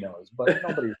Filipinos, but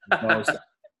nobody knows that.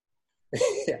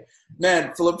 Yeah.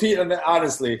 Man, Filipino,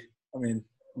 honestly, I mean,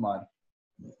 come on.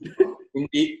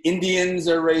 Indians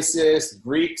are racist.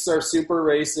 Greeks are super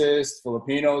racist.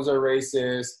 Filipinos are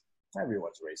racist.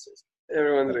 Everyone's racist.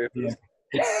 Everyone's racist.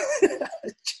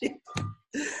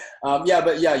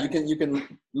 Yeah, you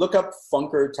can look up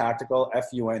Funker Tactical,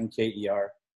 Funker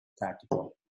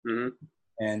Tactical,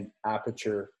 and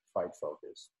Aperture Fight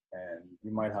Focus, and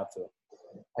you might have to.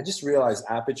 I just realized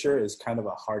Aperture is kind of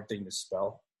a hard thing to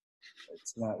spell.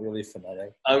 It's not really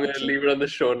phonetic. I'm gonna leave it on the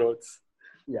show notes.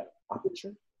 Yeah,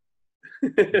 Aperture.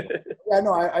 Yeah,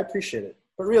 no, I appreciate it,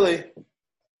 but really,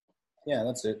 yeah,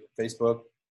 that's it. Facebook,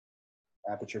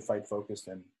 Aperture Fight Focused,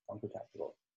 and Funker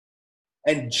Tactical,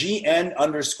 and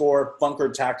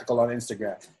GN_Funker Tactical on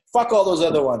Instagram. Fuck all those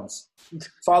other ones.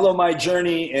 Follow my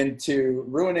journey into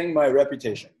ruining my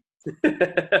reputation.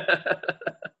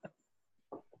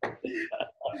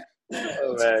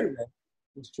 Oh, man.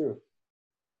 It's true.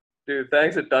 Dude,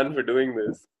 thanks a ton for doing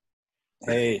this.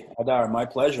 Hey, Adar, my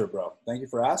pleasure, bro. Thank you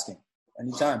for asking.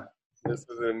 Anytime. This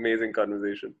was an amazing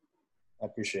conversation. I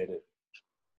appreciate it.